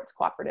supports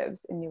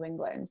cooperatives in New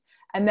England.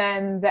 And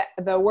then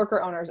the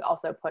worker owners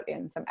also put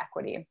in some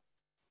equity.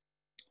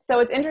 So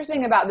what's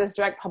interesting about this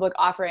direct public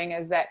offering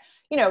is that,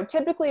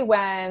 typically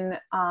when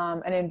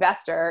an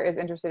investor is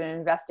interested in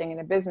investing in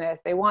a business,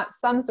 they want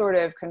some sort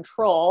of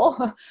control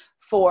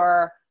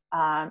for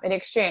in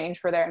exchange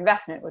for their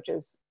investment, which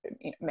is,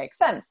 makes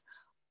sense.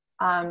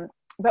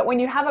 But when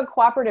you have a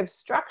cooperative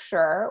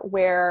structure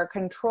where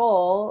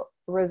control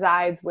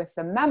resides with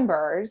the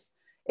members,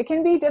 it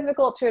can be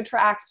difficult to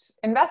attract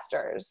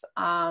investors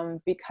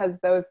because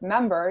those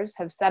members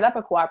have set up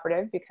a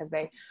cooperative because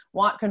they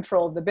want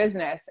control of the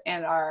business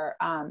and are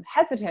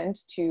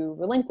hesitant to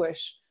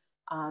relinquish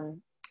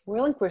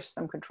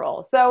some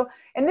control. So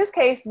in this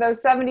case,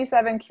 those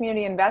 77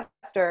 community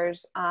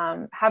investors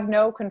have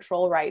no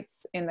control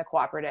rights in the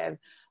cooperative.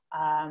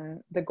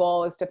 The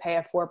goal is to pay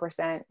a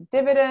 4%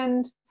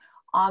 dividend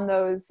on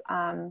those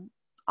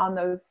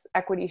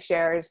equity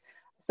shares.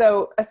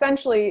 So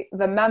essentially,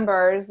 the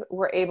members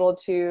were able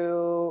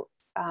to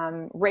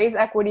raise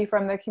equity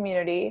from the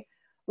community,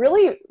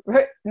 really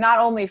not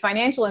only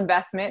financial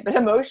investment, but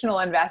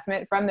emotional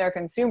investment from their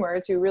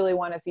consumers who really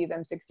want to see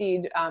them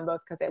succeed, both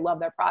because they love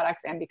their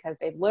products and because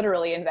they've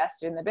literally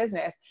invested in the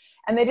business.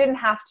 And they didn't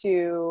have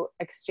to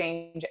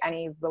exchange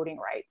any voting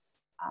rights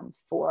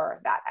for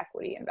that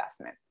equity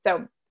investment.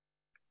 So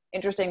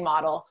interesting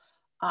model,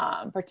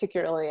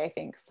 particularly, I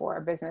think,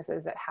 for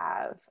businesses that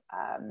have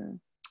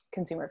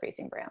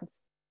consumer-facing brands.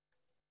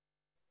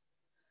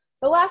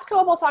 The last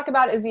co-op we'll talk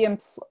about is the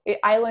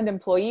Island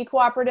Employee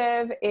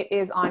Cooperative. It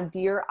is on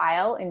Deer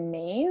Isle in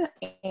Maine,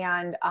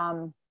 and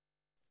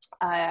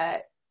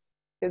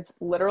it's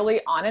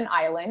literally on an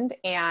island.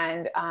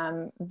 And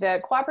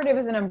the cooperative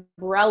is an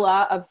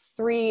umbrella of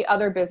 3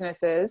 other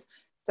businesses.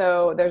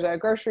 So there's a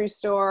grocery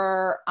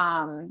store,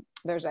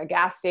 there's a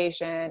gas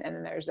station, and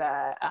then there's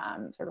a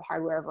sort of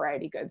hardware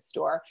variety goods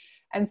store.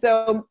 And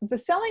so the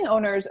selling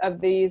owners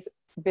of these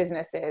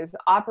businesses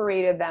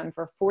operated them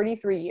for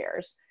 43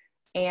 years.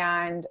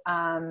 And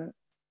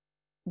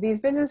these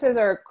businesses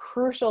are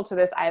crucial to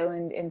this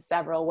island in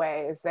several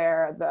ways.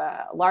 They're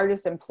the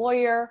largest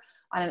employer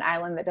on an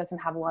island that doesn't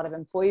have a lot of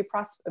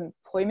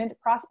employment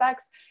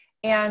prospects.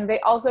 And they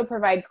also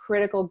provide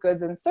critical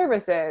goods and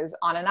services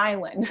on an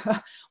island,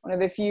 some of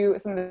the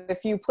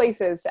few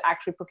places to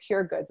actually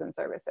procure goods and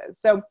services.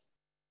 So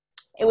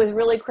it was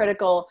really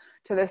critical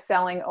to the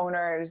selling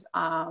owners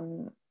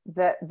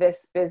that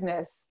this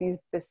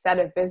set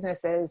of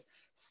businesses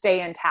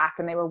stay intact,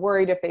 and they were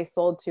worried if they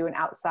sold to an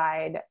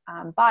outside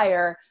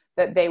buyer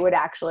that they would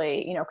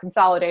actually,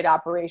 consolidate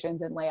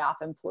operations and lay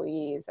off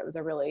employees. It was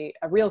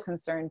a real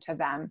concern to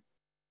them.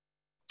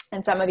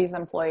 And some of these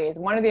employees,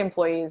 one of the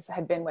employees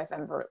had been with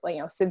them for,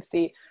 since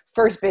the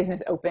first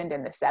business opened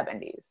in the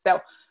 70s. So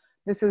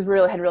this had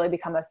really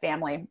become a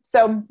family.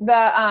 So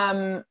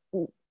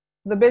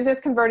the business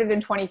converted in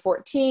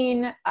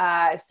 2014,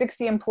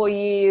 60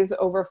 employees,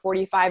 over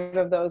 45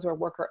 of those were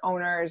worker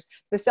owners.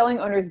 The selling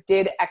owners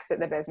did exit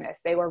the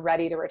business. They were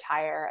ready to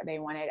retire. They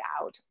wanted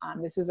out.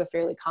 This was a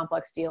fairly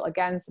complex deal.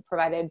 Again,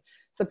 provided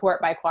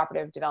support by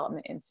Cooperative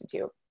Development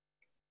Institute.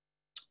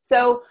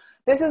 So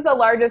this is the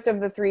largest of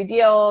the 3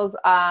 deals.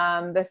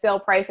 The sale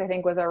price, I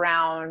think, was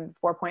around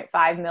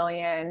 $4.5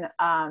 million.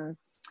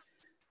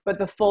 but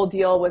the full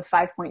deal was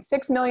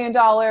 $5.6 million.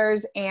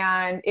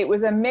 And it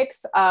was a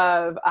mix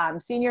of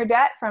senior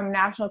debt from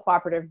National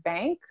Cooperative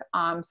Bank,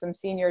 some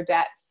senior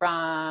debt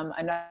from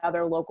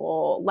another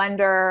local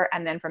lender,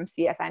 and then from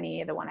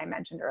CFNE, the one I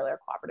mentioned earlier,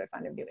 Cooperative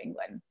Fund of New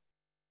England.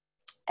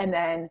 And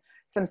then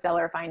some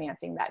seller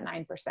financing, that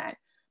 9%.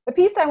 The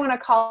piece I want to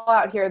call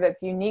out here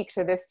that's unique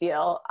to this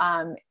deal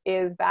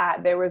is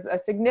that there was a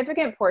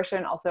significant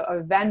portion also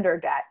of vendor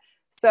debt.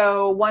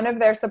 So one of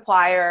their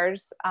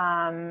suppliers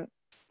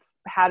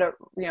had a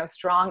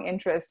strong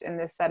interest in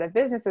this set of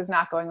businesses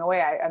not going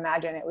away. I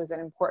imagine it was an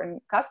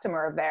important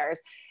customer of theirs.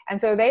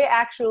 And so they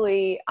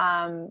actually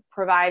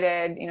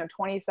provided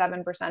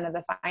 27% of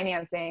the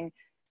financing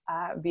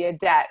via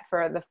debt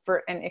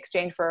in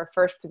exchange for a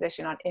first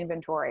position on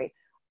inventory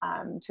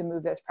to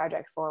move this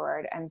project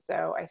forward. And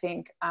so I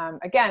think,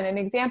 again, an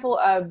example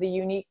of the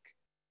unique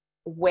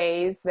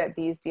ways that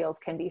these deals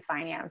can be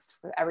financed,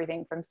 with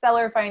everything from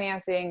seller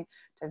financing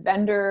to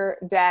vendor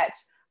debt,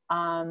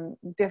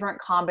 different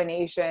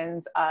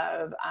combinations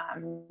of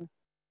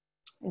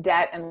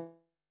debt and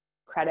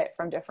credit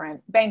from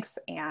different banks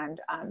and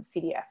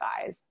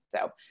CDFIs.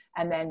 So,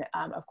 and then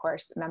of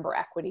course, member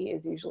equity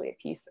is usually a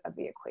piece of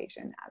the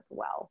equation as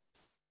well.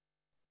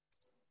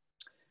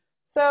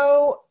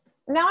 So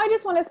now I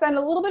just want to spend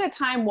a little bit of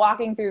time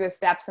walking through the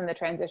steps in the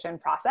transition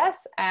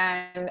process.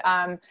 And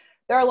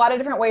there are a lot of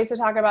different ways to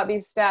talk about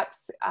these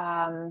steps,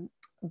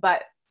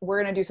 but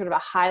we're going to do sort of a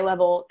high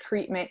level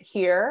treatment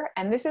here.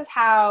 And this is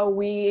how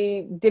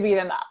we divvy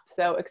them up.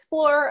 So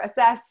explore,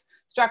 assess,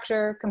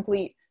 structure,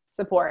 complete,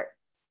 support.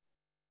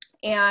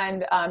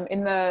 And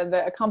in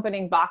the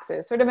accompanying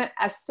boxes, sort of an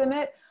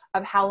estimate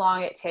of how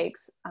long it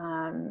takes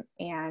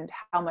and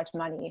how much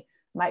money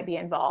might be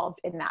involved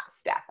in that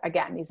step.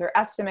 Again, these are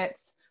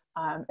estimates.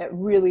 It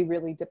really,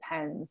 really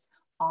depends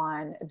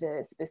on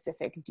the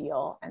specific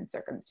deal and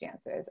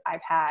circumstances.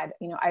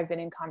 I've been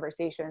in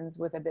conversations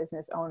with a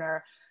business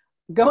owner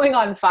going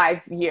on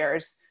 5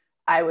 years.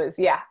 I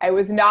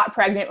was not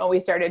pregnant when we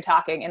started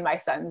talking, and my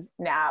son's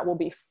now will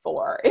be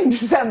 4 in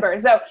December.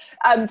 So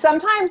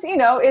sometimes,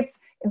 it's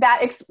that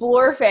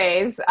explore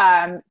phase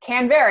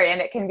can vary, and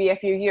it can be a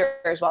few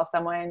years while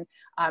someone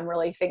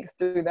really thinks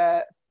through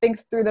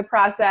the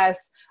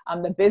process.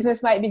 The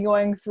business might be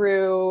going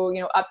through,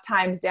 up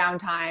times, down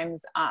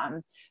times.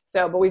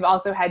 But we've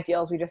also had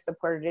deals. We just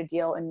supported a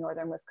deal in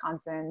northern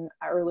Wisconsin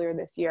earlier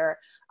this year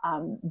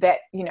that,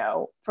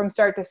 from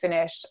start to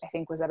finish, I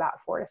think was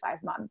about 4 to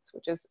 5 months,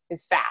 which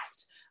is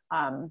fast,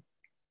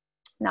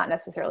 not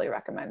necessarily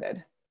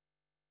recommended.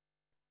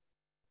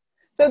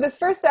 So this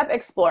first step,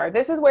 explore.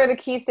 This is where the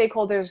key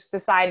stakeholders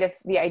decide if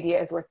the idea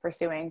is worth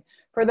pursuing.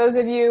 For those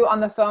of you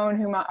on the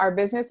phone who are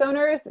business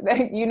owners,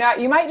 you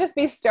might just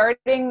be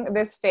starting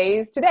this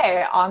phase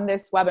today on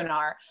this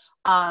webinar.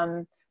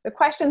 The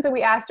questions that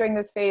we ask during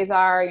this phase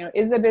are,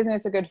 is the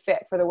business a good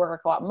fit for the worker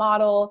co-op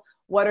model?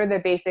 What are the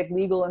basic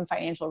legal and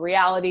financial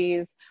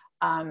realities?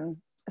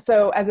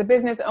 So as a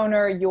business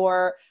owner,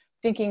 you're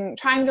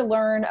trying to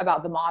learn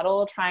about the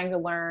model, trying to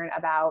learn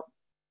about,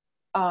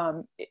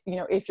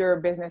 if your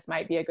business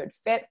might be a good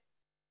fit.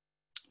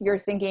 You're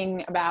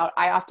thinking about,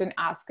 I often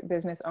ask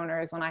business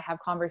owners when I have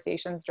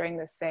conversations during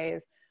this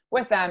phase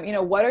with them,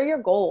 what are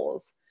your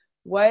goals?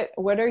 What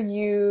are what are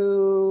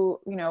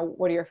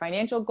your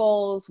financial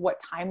goals?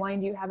 What timeline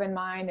do you have in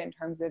mind in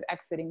terms of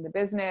exiting the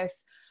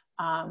business?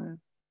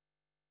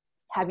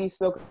 Have you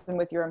spoken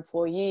with your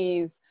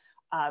employees?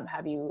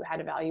 Have you had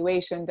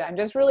evaluation done?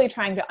 Just really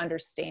trying to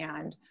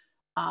understand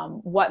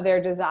what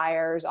their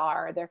desires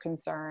are, their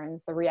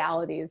concerns, the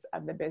realities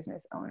of the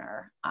business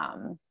owner.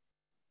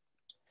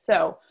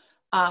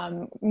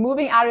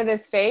 Moving out of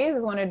this phase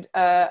is when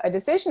a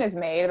decision is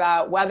made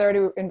about whether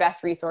to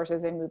invest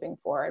resources in moving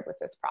forward with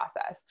this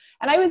process.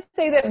 And I would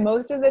say that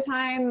most of the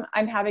time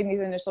I'm having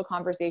these initial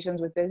conversations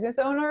with business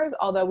owners,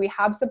 although we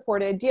have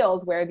supported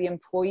deals where the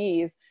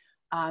employees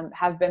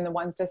have been the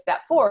ones to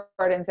step forward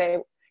and say,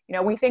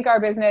 we think our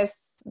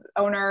business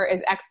owner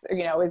is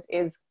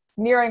is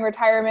nearing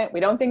retirement.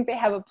 We don't think they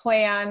have a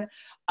plan.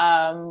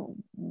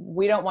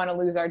 We don't want to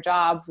lose our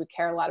jobs. We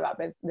care a lot about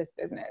this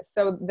business.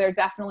 So there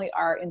definitely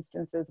are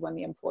instances when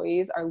the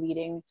employees are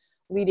leading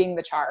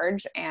the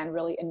charge and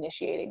really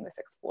initiating this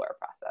explore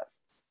process.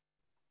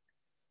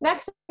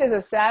 Next is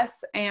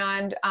assess.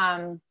 And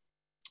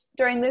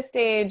during this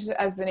stage,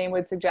 as the name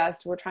would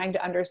suggest, we're trying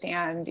to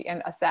understand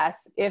and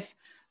assess if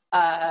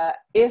a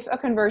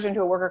conversion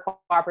to a worker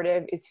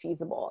cooperative is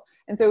feasible.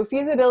 And so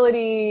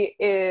feasibility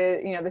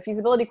is, the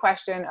feasibility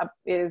question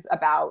is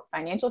about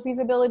financial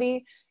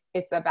feasibility.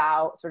 It's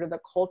about sort of the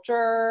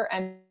culture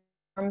and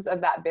terms of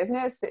that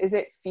business. Is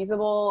it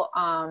feasible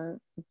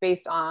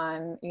based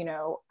on,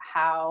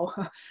 how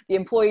the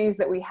employees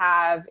that we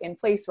have in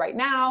place right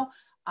now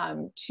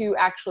to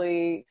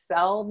actually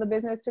sell the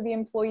business to the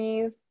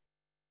employees?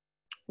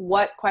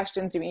 What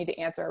questions do we need to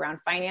answer around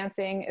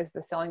financing? Is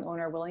the selling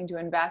owner willing to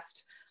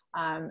invest?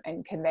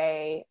 And can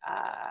they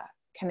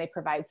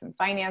provide some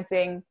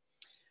financing?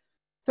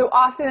 So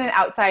often an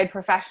outside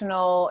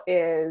professional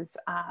is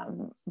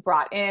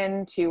brought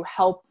in to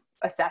help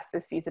assess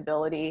this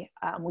feasibility.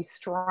 We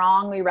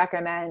strongly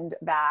recommend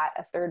that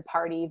a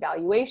third-party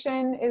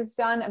valuation is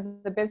done of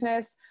the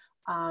business.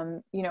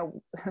 You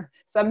know,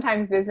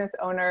 sometimes business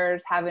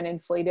owners have an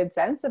inflated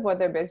sense of what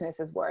their business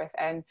is worth.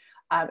 And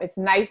it's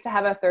nice to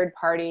have a third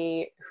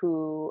party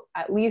who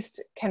at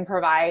least can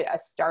provide a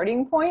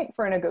starting point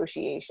for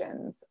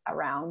negotiations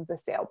around the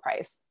sale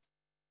price.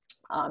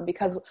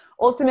 Because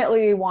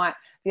ultimately we want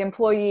the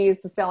employees,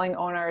 the selling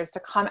owners to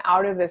come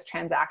out of this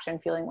transaction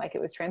feeling like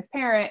it was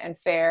transparent and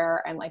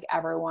fair and like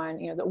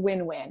everyone, you know, the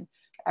win-win,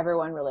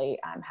 everyone really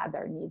had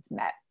their needs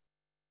met.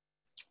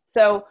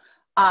 So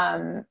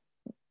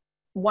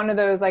one of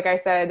those, like I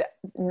said,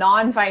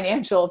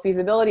 non-financial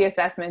feasibility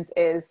assessments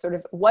is sort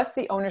of what's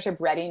the ownership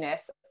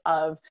readiness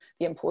of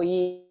the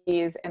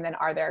employees, and then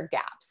are there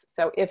gaps?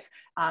 So if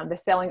the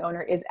selling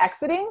owner is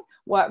exiting,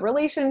 what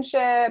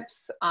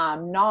relationships,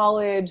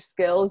 knowledge,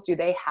 skills do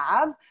they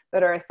have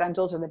that are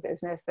essential to the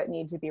business that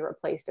need to be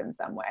replaced in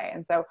some way?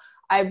 And so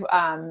I've,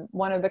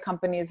 one of the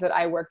companies that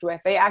I worked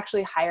with, they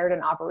actually hired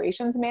an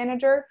operations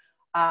manager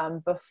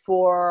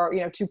before, you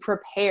know, to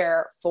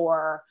prepare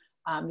for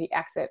the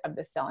exit of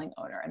the selling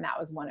owner. And that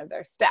was one of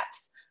their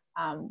steps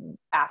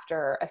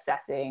after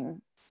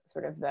assessing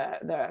sort of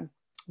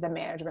the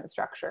management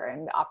structure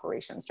and the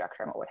operation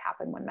structure and what would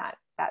happen when that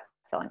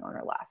selling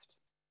owner left.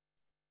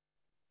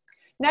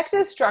 Next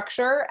is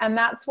structure, and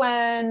that's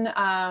when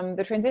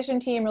the transition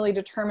team really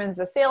determines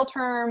the sale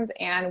terms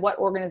and what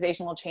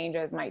organizational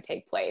changes might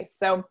take place.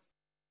 So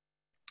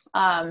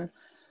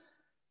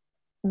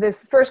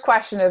this first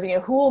question of, you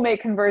know, who will make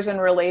conversion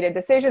related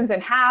decisions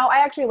and how, I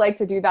actually like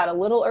to do that a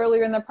little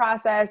earlier in the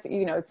process.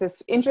 You know, it's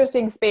this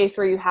interesting space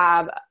where you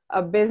have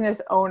a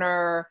business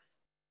owner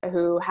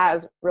who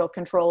has real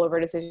control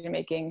over decision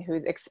making,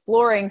 who's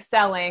exploring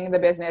selling the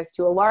business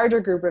to a larger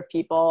group of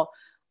people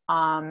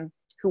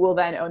who will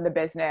then own the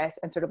business,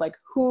 and sort of like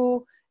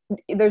who,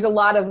 there's a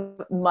lot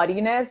of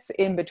muddiness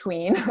in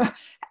between,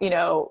 you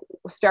know,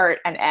 start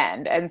and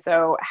end. And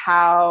so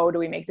how do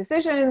we make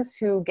decisions?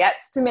 Who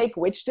gets to make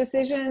which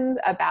decisions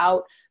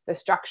about the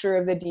structure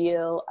of the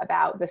deal,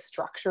 about the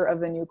structure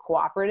of the new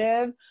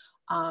cooperative?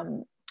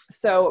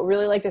 So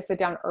really like to sit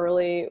down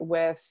early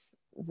with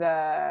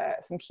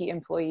some key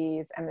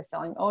employees and the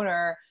selling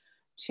owner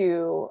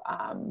to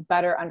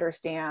better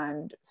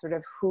understand sort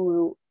of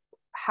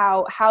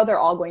how they're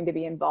all going to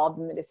be involved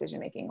in the decision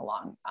making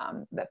along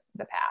the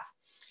path.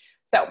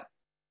 So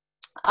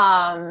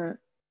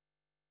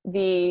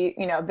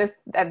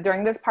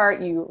during this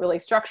part, you really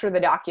structure the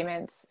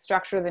documents,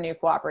 structure the new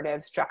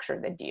cooperative, structure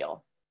the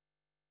deal.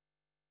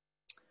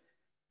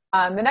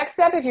 The next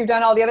step, if you've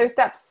done all the other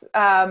steps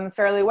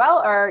fairly well,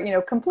 are, you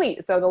know,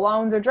 complete. So the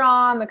loans are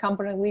drawn, the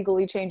company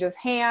legally changes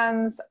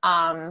hands,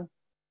 and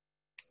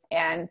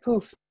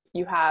poof,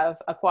 you have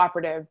a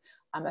cooperative.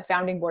 A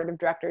founding board of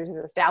directors is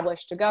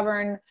established to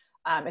govern.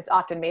 It's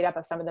often made up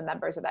of some of the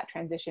members of that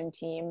transition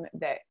team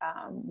that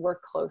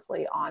work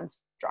closely on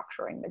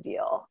structuring the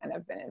deal and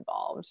have been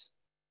involved.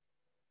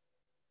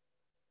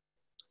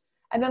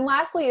 And then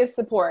lastly is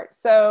support.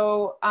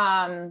 So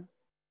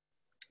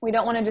we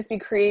don't want to just be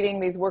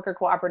creating these worker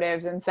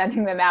cooperatives and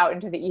sending them out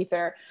into the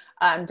ether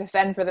to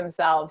fend for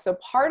themselves. So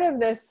part of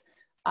this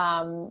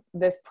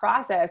this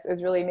process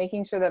is really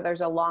making sure that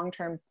there's a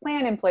long-term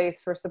plan in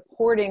place for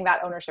supporting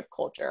that ownership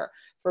culture,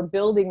 for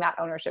building that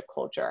ownership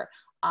culture,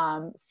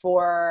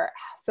 for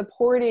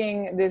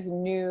supporting this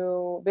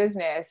new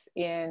business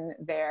in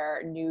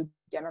their new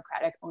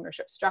democratic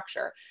ownership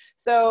structure.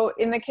 So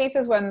in the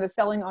cases when the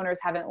selling owners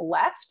haven't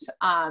left,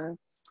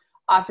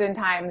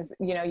 oftentimes,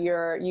 you know,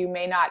 you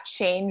may not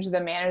change the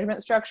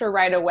management structure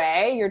right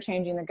away. You're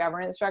changing the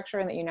governance structure,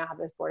 and that you now have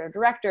this board of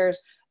directors,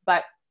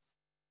 but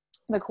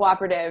the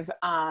cooperative,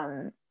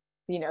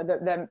 you know,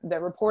 the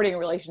reporting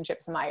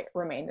relationships might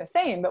remain the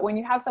same. But when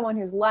you have someone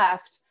who's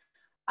left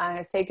and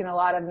has taken a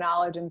lot of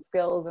knowledge and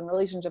skills and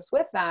relationships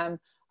with them,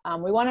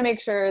 we want to make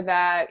sure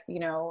that, you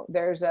know,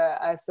 there's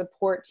a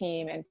support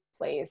team in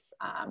place,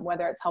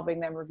 whether it's helping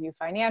them review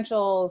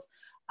financials,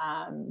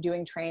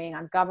 doing training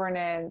on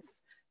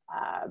governance,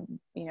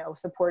 you know,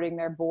 supporting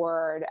their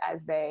board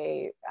as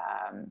they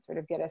sort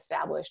of get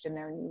established in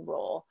their new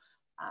role.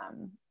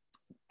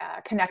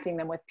 Connecting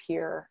them with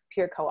peer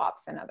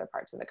co-ops in other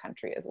parts of the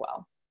country as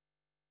well.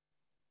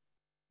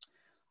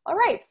 All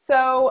right,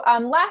 so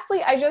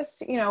lastly, I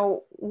just, you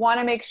know, want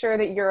to make sure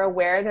that you're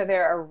aware that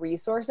there are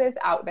resources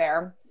out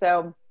there.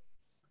 So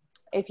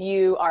if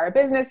you are a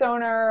business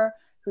owner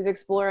who's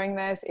exploring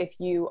this, if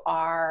you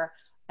are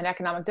an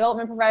economic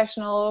development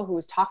professional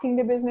who's talking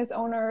to business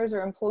owners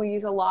or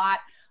employees a lot,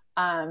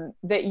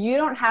 that you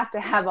don't have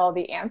to have all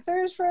the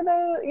answers for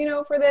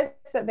this,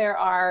 that there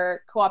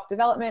are co-op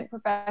development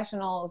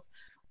professionals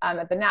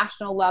at the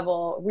national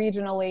level,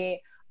 regionally.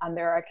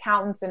 There are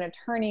accountants and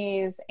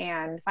attorneys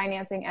and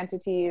financing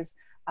entities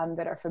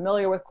that are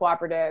familiar with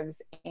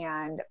cooperatives.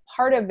 And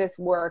part of this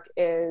work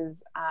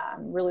is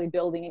really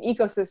building an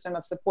ecosystem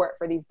of support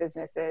for these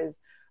businesses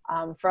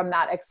from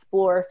that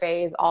explore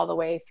phase all the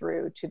way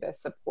through to the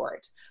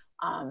support.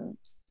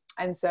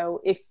 And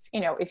so if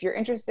you're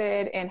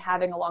interested in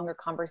having a longer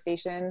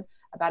conversation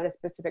about a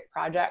specific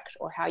project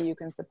or how you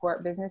can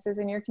support businesses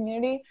in your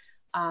community,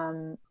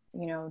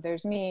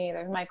 there's me,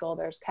 there's Michael,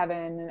 there's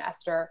Kevin and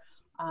Esther,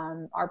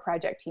 our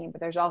project team,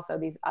 but there's also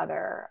these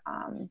other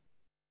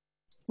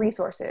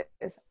resources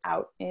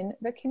out in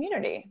the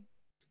community.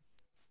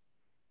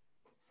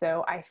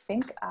 So I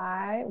think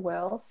I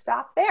will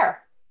stop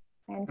there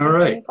and take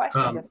any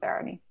questions if there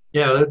are any.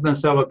 Yeah, there's been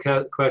several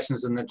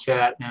questions in the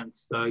chat, and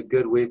it's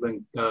good. We've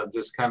been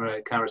just kind of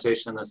a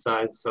conversation on the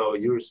side, so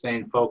you're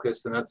staying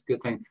focused, and that's a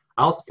good thing.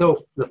 Also,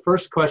 the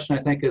first question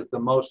I think is the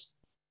most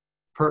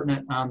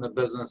pertinent on the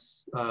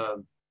business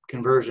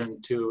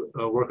conversion to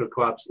worker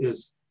co-ops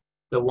is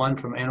the one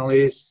from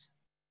Annalise.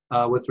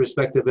 With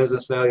respect to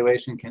business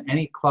valuation, can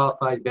any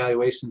qualified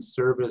valuation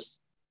service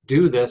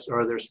do this,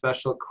 or are there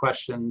special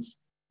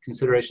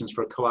considerations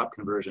for co-op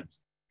conversions?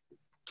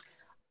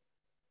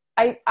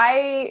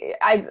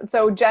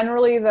 So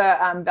generally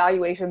the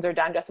valuations are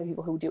done just for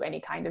people who do any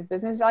kind of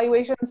business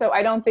valuation. So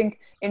I don't think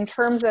in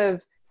terms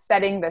of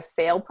setting the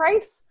sale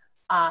price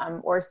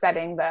or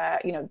setting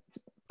the,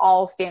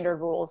 all standard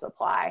rules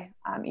apply,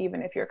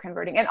 even if you're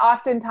converting. And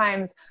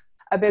oftentimes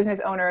a business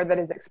owner that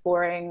is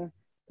exploring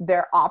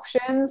their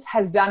options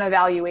has done a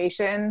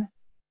valuation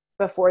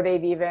before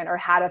they've even, or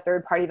had a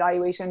third party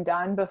valuation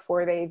done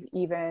before they've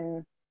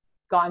even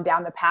gone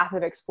down the path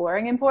of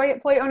exploring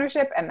employee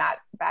ownership, and that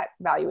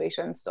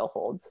valuation still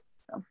holds.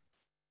 So.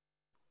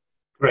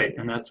 Great,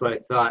 and that's what I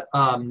thought.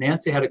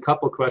 Nancy had a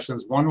couple of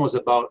questions. One was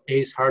about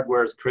Ace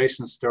Hardware's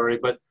creation story,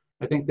 but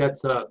I think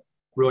that's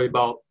really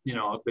about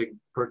a big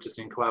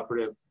purchasing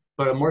cooperative.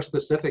 But a more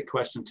specific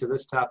question to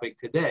this topic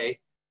today,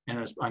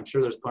 and I'm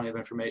sure there's plenty of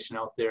information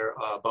out there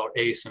about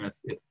Ace, and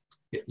if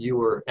you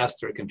or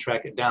Esther can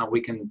track it down,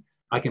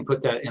 I can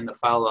put that in the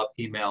follow-up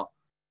email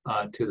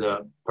to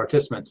the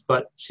participants.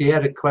 But she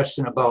had a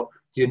question about,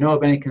 do you know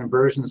of any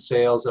conversion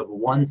sales of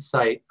one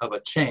site of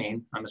a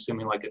chain, I'm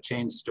assuming like a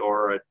chain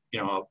store, or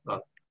a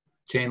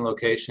chain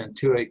location,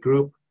 to a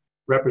group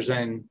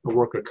representing a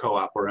worker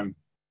co-op, or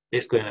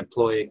basically an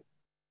employee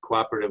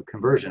cooperative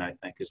conversion, I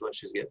think is what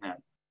she's getting at.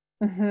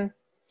 Mm-hmm.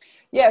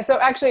 Yeah, so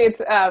actually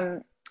it's,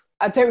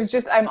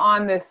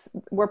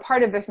 we're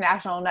part of this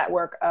national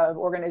network of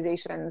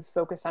organizations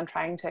focused on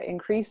trying to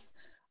increase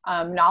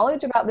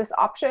knowledge about this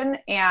option,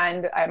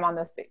 and I'm on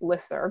this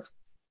listserv.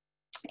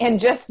 And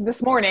just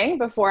this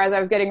morning, as I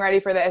was getting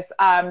ready for this,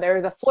 there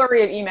was a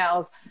flurry of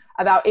emails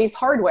about Ace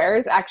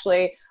Hardwares,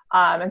 actually,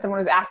 and someone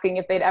was asking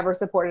if they'd ever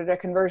supported a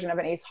conversion of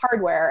an Ace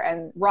Hardware,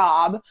 and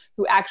Rob,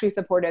 who actually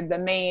supported the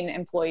main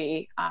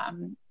employee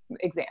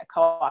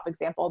co-op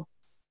example,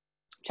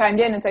 chimed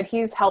in and said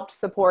he's helped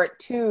support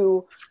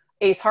 2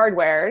 Ace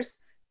Hardwares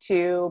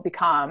to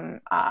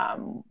become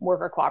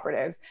worker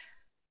cooperatives.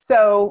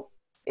 So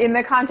in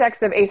the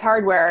context of Ace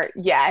Hardware,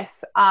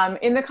 yes.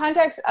 In the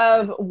context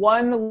of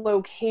one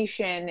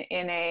location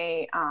in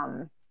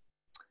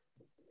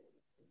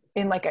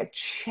like a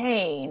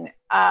chain,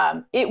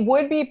 it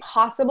would be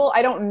possible.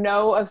 I don't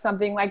know of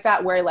something like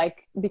that where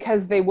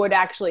because they would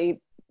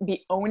actually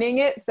be owning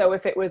it. So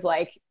if it was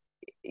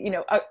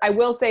I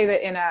will say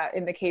that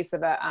in the case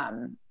of a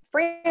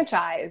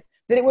franchise,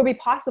 that it would be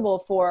possible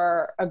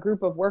for a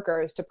group of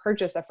workers to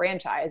purchase a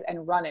franchise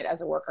and run it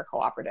as a worker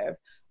cooperative.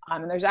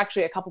 And there's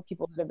actually a couple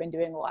people that have been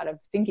doing a lot of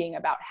thinking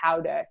about how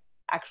to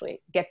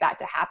actually get that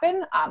to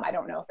happen. I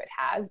don't know if it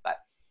has, but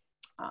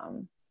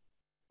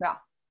yeah.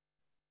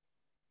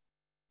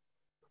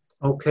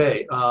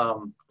 Okay,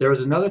 there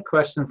was another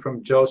question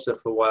from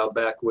Joseph a while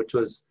back, which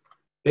was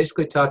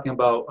basically talking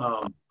about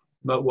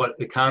what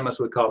economists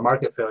would call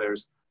market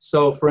failures.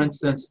 So for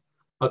instance,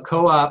 a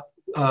co-op,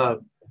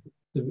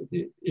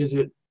 is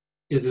it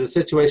a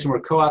situation where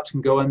co-ops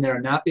can go in there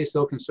and not be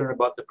so concerned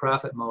about the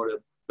profit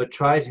motive, but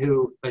try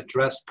to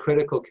address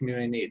critical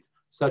community needs,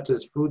 such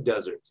as food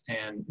deserts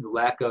and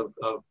lack of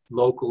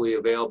locally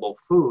available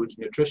foods,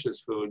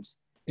 nutritious foods,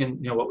 in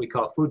what we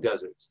call food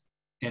deserts?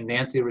 And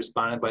Nancy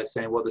responded by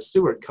saying, well, the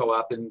Seward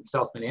Co-op in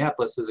South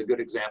Minneapolis is a good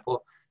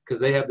example, because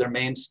they have their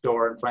main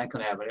store in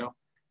Franklin Avenue,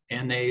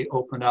 and they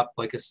opened up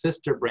like a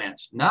sister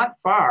branch, not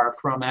far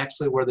from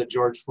actually where the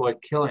George Floyd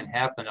killing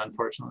happened,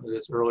 unfortunately,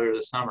 earlier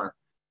this summer.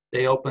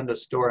 They opened a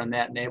store in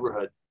that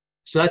neighborhood.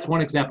 So that's one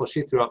example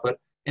she threw up, but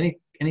any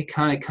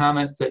kind of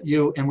comments that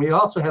and we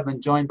also have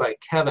been joined by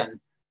Kevin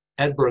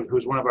Edberg,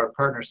 who's one of our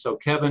partners. So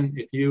Kevin,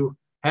 if you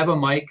have a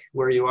mic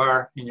where you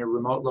are in your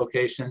remote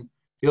location,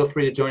 feel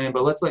free to join in,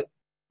 but let's let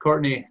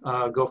Courtney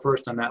go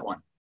first on that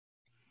one.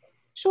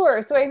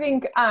 Sure. So I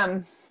think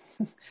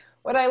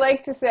what I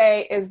like to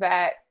say is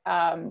that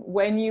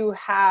when you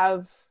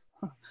have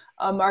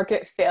a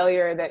market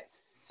failure that's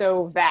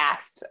so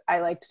vast,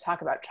 I like to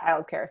talk about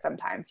childcare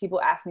sometimes.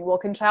 People ask me, well,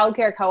 can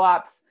childcare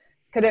co-ops,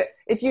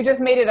 if you just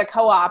made it a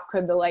co-op,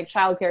 could the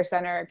childcare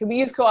center, could we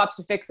use co-ops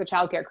to fix the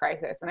childcare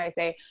crisis? And I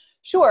say,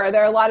 sure,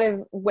 there are a lot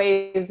of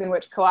ways in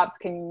which co-ops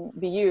can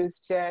be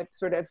used to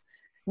sort of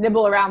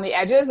nibble around the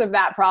edges of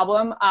that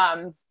problem.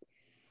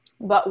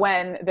 But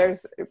when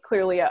there's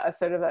clearly a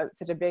sort of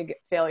such a big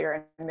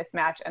failure and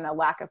mismatch and a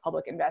lack of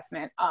public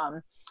investment,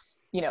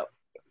 you know,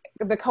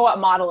 the co-op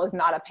model is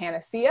not a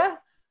panacea.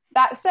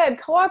 That said,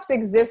 co-ops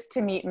exist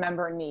to meet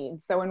member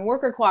needs. So in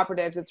worker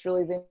cooperatives, it's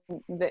really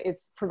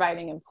it's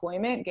providing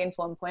employment,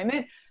 gainful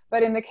employment.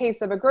 But in the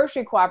case of a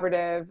grocery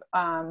cooperative,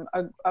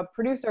 a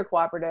producer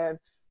cooperative,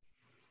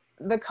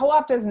 the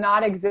co-op does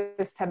not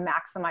exist to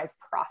maximize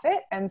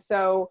profit. And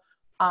so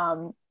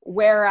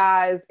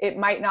whereas it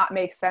might not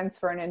make sense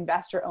for an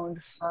investor-owned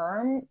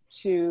firm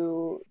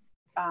to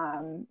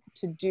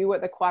do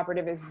what the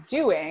cooperative is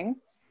doing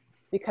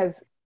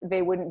because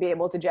they wouldn't be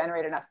able to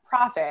generate enough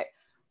profit.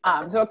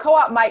 So a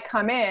co-op might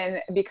come in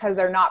because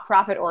they're not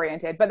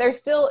profit-oriented, but it's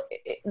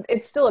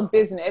still a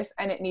business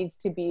and it needs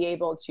to be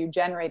able to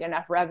generate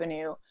enough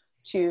revenue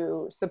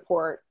to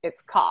support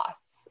its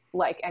costs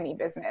like any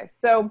business.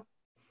 So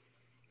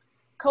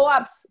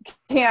co-ops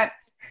can't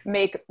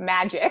make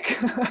magic,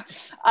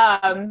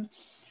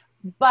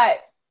 but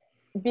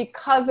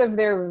because of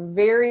their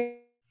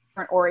very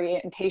different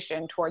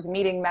orientation towards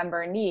meeting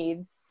member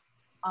needs,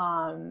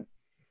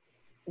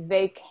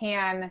 they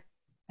can,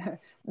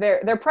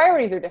 their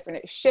priorities are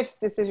different. It shifts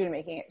decision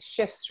making, it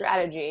shifts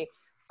strategy,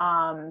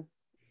 and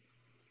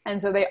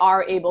so they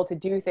are able to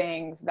do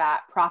things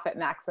that profit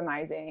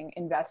maximizing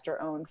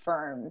investor-owned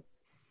firms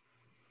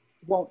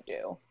won't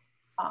do.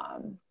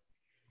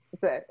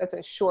 It's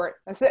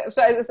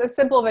as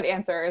simple of an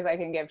answer as I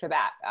can give to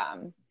that.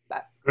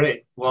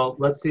 Great. Well,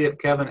 let's see if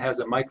Kevin has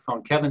a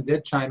microphone. Kevin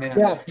did chime in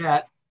the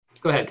chat.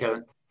 Go ahead,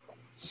 Kevin.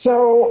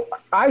 So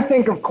I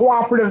think of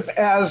cooperatives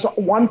as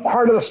one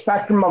part of the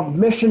spectrum of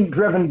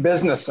mission-driven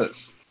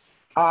businesses.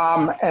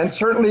 And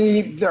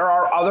certainly there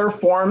are other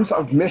forms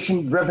of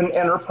mission-driven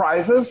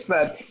enterprises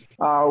that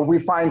we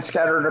find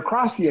scattered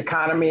across the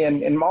economy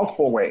in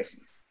multiple ways.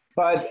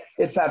 But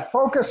it's that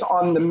focus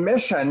on the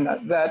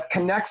mission that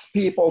connects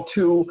people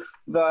to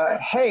the,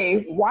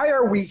 hey, why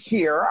are we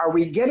here? Are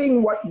we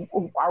getting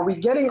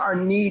our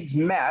needs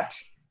met,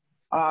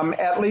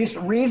 at least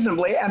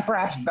reasonably and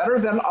perhaps better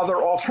than other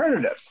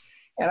alternatives?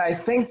 And I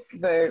think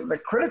the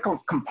critical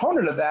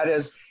component of that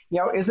is,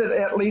 is it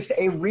at least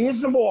a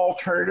reasonable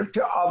alternative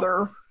to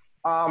other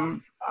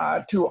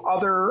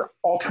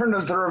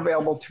alternatives that are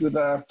available to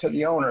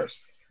the owners?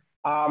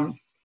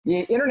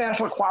 The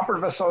International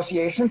Cooperative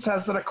Association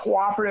says that a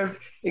cooperative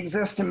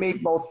exists to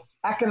meet both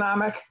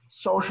economic,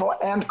 social,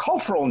 and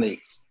cultural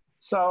needs.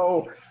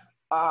 So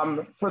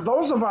for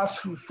those of us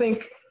who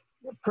think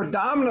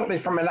predominantly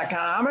from an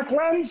economic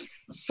lens,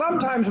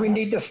 sometimes we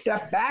need to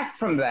step back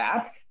from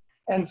that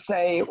and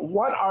say,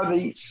 what are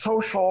the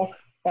social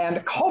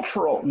and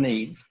cultural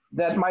needs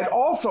that might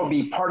also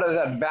be part of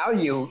that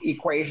value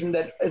equation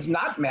that is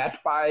not met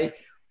by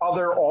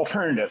other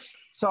alternatives?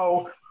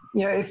 So,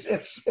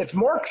 it's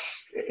more,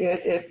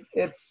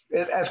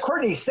 as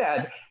Courtney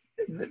said,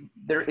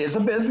 there is a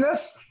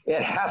business.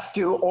 It has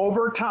to,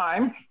 over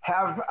time,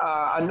 have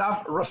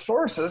enough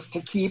resources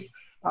to keep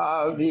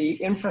the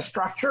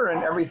infrastructure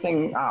and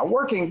everything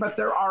working, but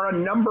there are a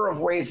number of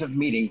ways of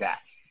meeting that.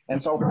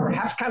 And so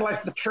perhaps kind of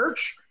like the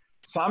church,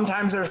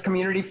 sometimes there's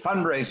community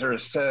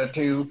fundraisers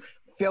to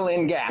fill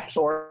in gaps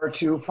or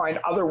to find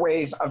other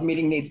ways of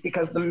meeting needs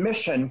because the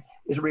mission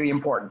is really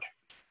important.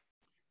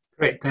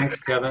 Great, thanks,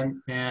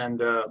 Kevin.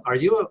 And are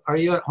you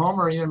at home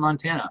or are you in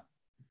Montana?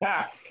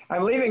 Yeah,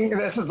 I'm leaving.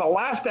 This is the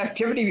last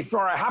activity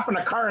before I hop in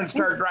a car and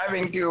start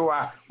driving to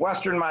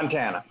Western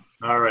Montana.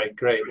 All right,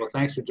 great. Well,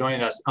 thanks for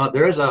joining us.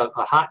 There is a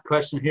hot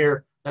question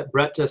here that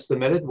Brett just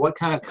submitted. What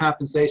kind of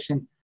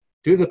compensation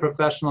do the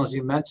professionals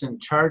you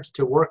mentioned charge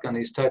to work on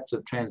these types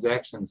of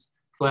transactions?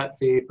 Flat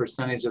fee,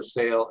 percentage of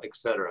sale,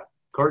 etc.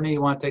 Courtney,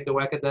 you want to take a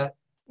whack at that?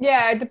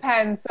 Yeah, it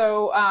depends.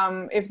 So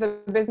if the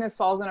business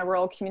falls in a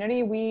rural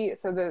community,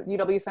 the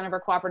UW Center for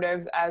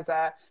Cooperatives,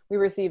 we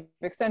receive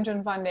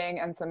extension funding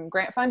and some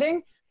grant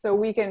funding. So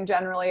we can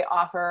generally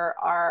offer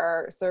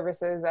our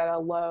services at a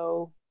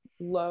low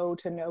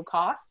to no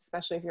cost,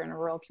 especially if you're in a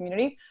rural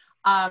community.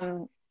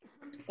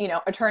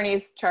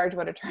 Attorneys charge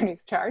what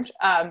attorneys charge.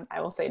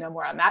 I will say no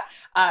more on that.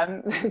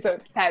 So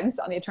it depends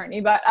on the attorney,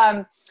 but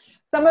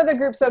some of the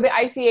groups, so the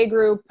ICA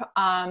group,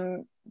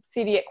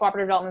 CD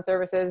Cooperative Development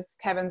Services,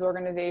 Kevin's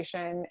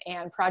organization,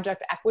 and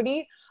Project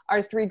Equity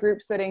are three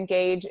groups that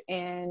engage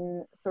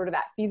in sort of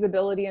that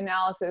feasibility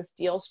analysis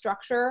deal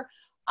structure.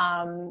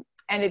 And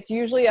it's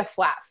usually a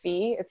flat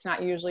fee. It's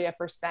not usually a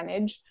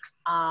percentage.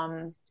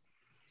 And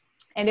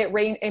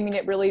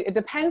it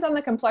depends on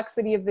the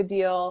complexity of the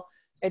deal.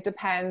 It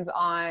depends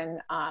on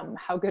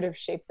how good of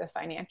shape the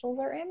financials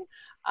are in.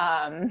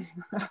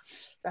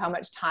 So how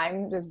much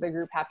time does the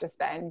group have to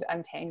spend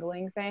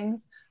untangling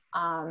things?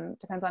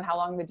 Depends on how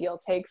long the deal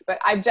takes, but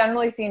I've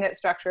generally seen it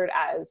structured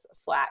as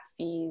flat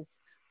fees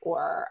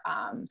or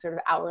sort of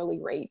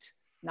hourly rate,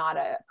 not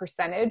a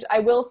percentage. I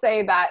will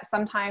say that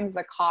sometimes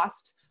the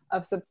cost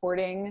of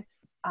supporting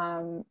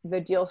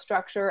the deal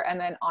structure and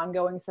then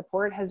ongoing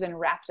support has been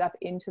wrapped up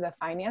into the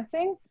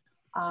financing,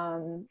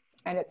 and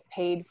it's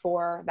paid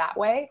for that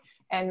way.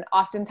 And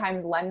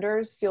oftentimes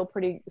lenders feel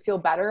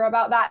better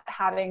about that,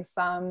 having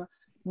some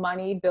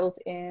money built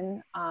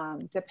in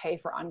to pay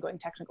for ongoing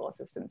technical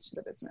assistance to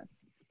the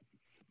business.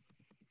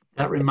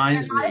 That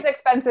reminds they're not me. as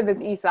expensive as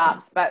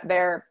ESOPs, but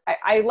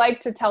I like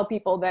to tell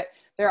people that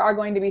there are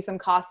going to be some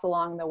costs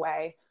along the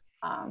way,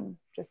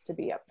 just to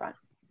be upfront.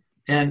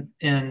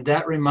 And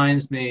that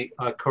reminds me,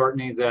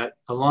 Courtney, that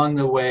along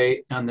the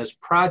way on this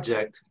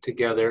project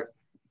together,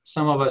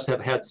 some of us have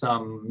had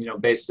some,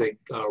 basic,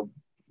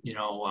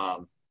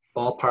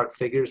 ballpark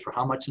figures for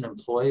how much an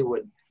employee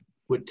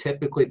would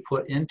typically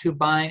put into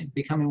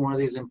becoming one of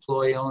these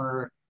employee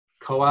owner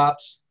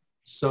co-ops.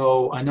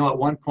 So I know at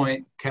one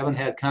point Kevin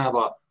had kind of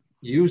a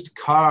used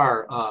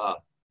car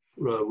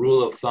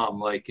rule of thumb,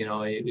 like,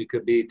 it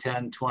could be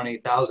 $10,000,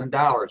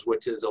 $20,000,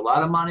 which is a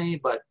lot of money,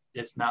 but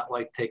it's not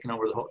like taking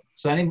over the whole.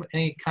 So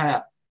any kind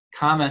of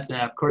comments,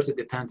 and of course it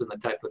depends on the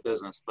type of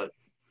business, but.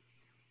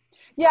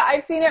 Yeah,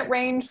 I've seen it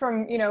range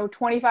from,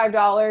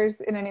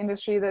 $25 in an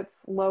industry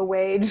that's low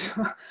wage,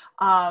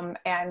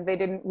 and they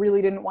didn't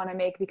want to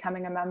make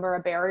becoming a member a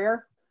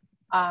barrier,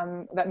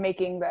 that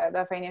making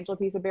the financial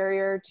piece a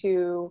barrier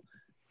to,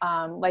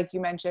 like you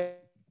mentioned,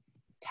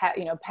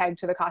 pegged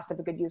to the cost of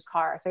a good used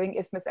car. So I think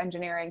Isthmus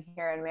Engineering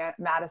here in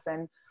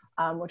Madison,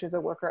 which is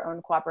a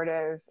worker-owned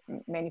cooperative,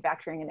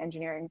 manufacturing and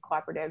engineering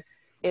cooperative,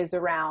 is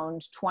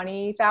around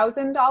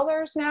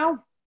 $20,000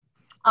 now.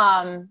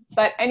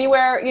 But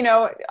anywhere,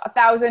 $1,000,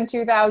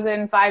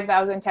 $2,000,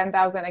 $5,000,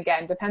 $10,000,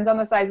 again, depends on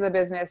the size of the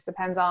business,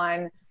 depends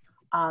on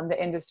the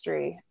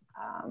industry.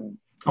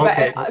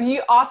 Okay. But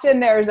often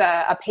there's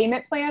a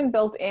payment plan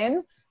built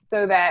in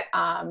so that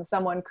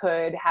someone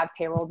could have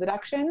payroll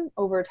deduction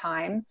over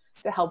time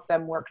to help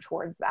them work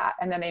towards that.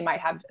 And then they might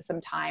have some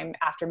time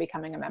after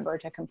becoming a member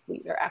to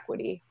complete their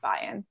equity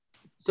buy-in.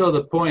 So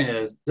the point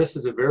is, this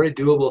is a very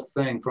doable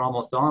thing for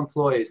almost all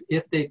employees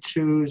if they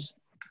choose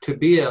to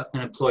be an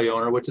employee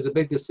owner, which is a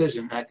big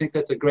decision. And I think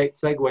that's a great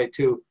segue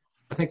to,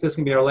 I think this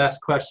can be our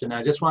last question.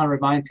 I just want to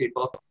remind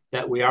people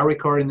that we are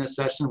recording this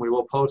session. We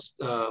will post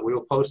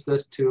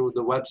this to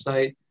the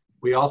website.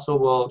 We also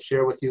will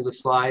share with you the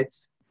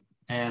slides.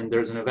 And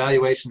there's an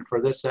evaluation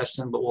for this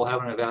session, but we'll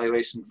have an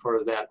evaluation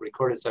for that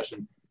recorded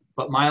session.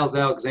 But Miles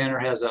Alexander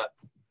has a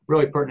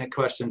really pertinent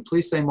question.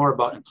 Please say more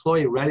about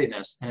employee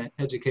readiness and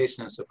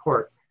education and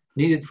support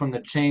needed from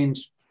the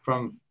change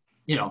from,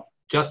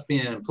 just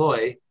being an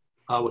employee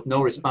with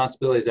no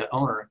responsibilities as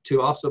owner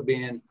to also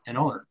being an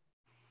owner.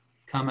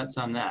 Comments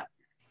on that?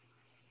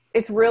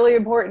 It's really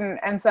important.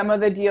 And some of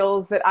the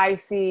deals that I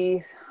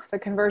see, the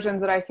conversions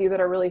that I see that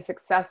are really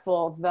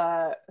successful,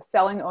 the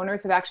selling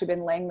owners have actually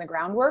been laying the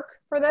groundwork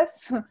for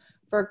this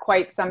for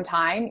quite some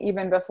time,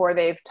 even before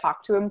they've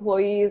talked to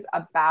employees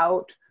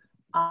about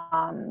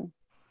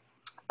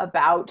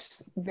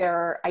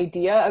their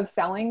idea of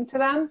selling to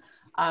them.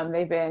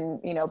 They've been,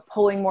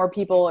 pulling more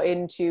people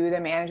into the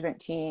management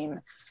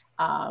team,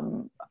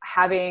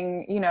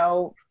 having,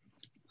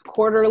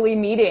 quarterly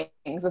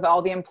meetings with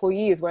all the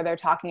employees where they're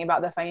talking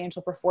about the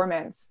financial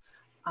performance,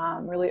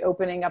 really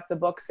opening up the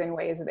books in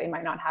ways that they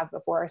might not have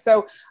before.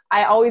 So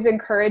I always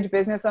encourage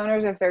business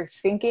owners, if they're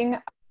thinking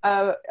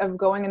of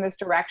going in this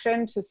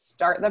direction, to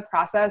start the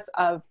process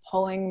of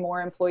pulling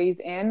more employees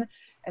in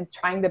and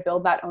trying to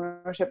build that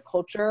ownership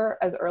culture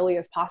as early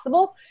as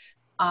possible.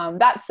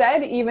 That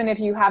said, even if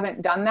you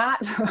haven't done that,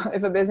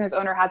 if a business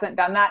owner hasn't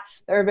done that,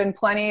 there have been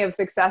plenty of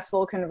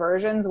successful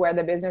conversions where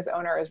the business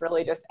owner has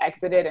really just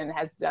exited and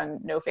has done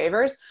no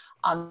favors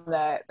on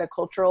the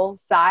cultural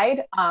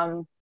side.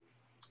 So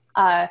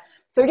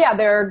yeah,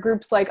 there are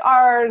groups like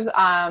ours,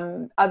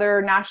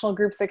 other national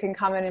groups that can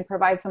come in and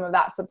provide some of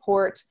that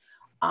support.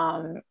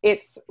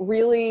 It's a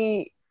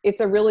really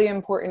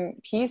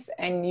important piece,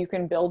 and you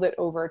can build it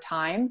over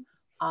time.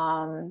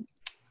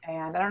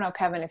 And I don't know,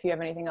 Kevin, if you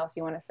have anything else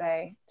you want to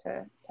say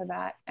to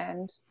that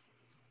end.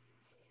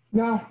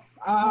 No,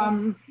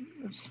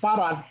 spot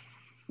on.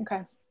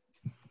 Okay.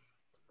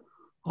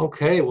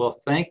 Okay, well,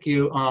 thank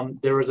you.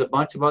 There was a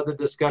bunch of other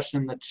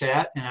discussion in the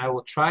chat, and I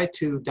will try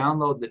to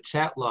download the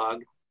chat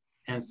log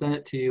and send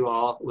it to you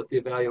all with the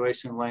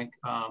evaluation link,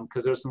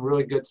 because there's some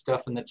really good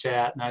stuff in the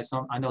chat. And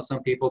I know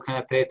some people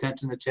kind of pay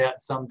attention to the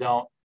chat, some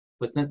don't.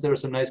 But since there were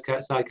some nice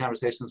side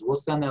conversations, we'll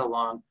send that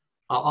along.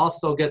 I'll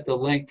also get the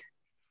link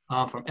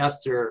from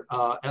Esther.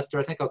 Esther,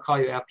 I think I'll call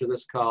you after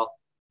this call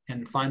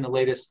and find the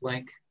latest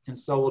link. And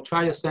so we'll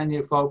try to send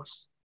you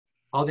folks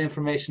all the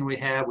information we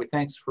have.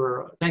 Thank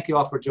you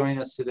all for joining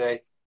us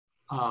today.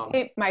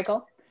 Hey,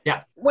 Michael.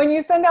 Yeah. When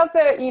you send out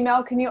the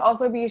email, can you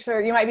also be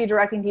sure, you might be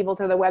directing people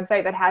to the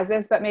website that has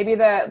this, but maybe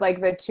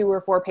the 2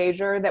 or 4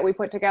 pager that we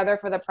put together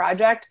for the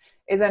project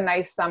is a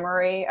nice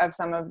summary of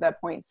some of the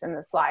points in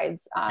the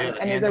slides.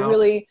 And is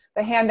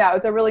the handout,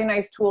 it's a really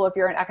nice tool if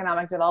you're an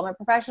economic development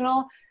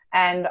professional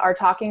and are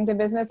talking to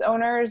business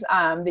owners,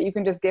 that you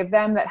can just give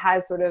them, that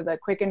has sort of the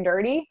quick and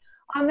dirty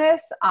on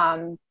this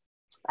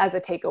as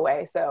a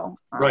takeaway. So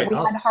right. We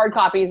had hard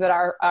copies at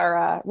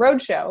our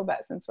roadshow,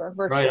 but since we're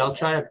virtual. Right, I'll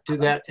try to do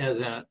that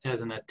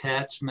as an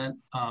attachment.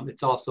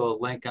 It's also a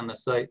link on the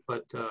site,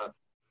 but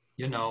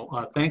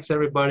thanks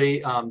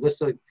everybody.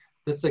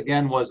 This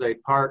again was a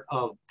part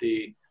of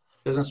the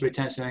Business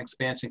Retention and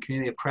Expansion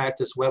Community of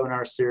Practice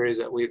webinar series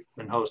that we've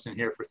been hosting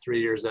here for 3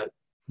 years at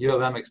U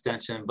of M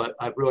Extension. But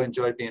I've really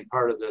enjoyed being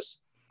part of this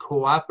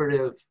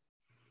cooperative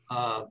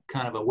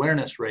kind of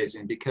awareness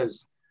raising,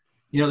 because,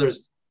 you know,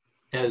 there's,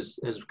 as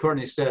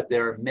Courtney said,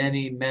 there are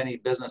many, many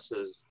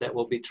businesses that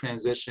will be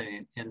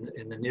transitioning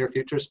in the near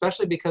future,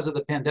 especially because of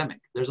the pandemic.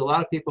 There's a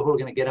lot of people who are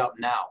going to get out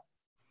now,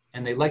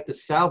 and they like to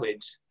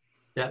salvage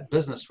that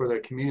business for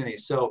their community.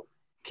 So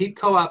keep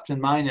co-ops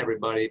in mind,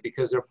 everybody,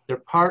 because they're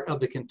part of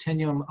the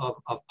continuum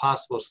of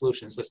possible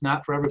solutions. It's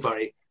not for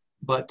everybody,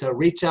 but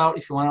reach out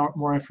if you want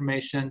more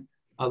information.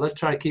 Let's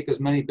try to keep as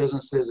many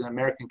businesses in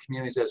American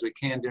communities as we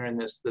can during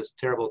this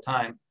terrible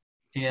time.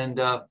 And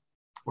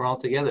we're all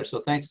together. So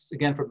thanks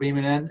again for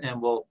beaming in,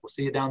 and we'll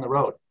see you down the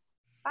road.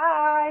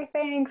 Bye.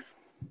 Thanks.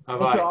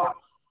 Bye-bye.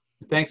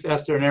 Thanks,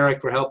 Esther and Eric,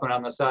 for helping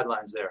on the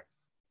sidelines there.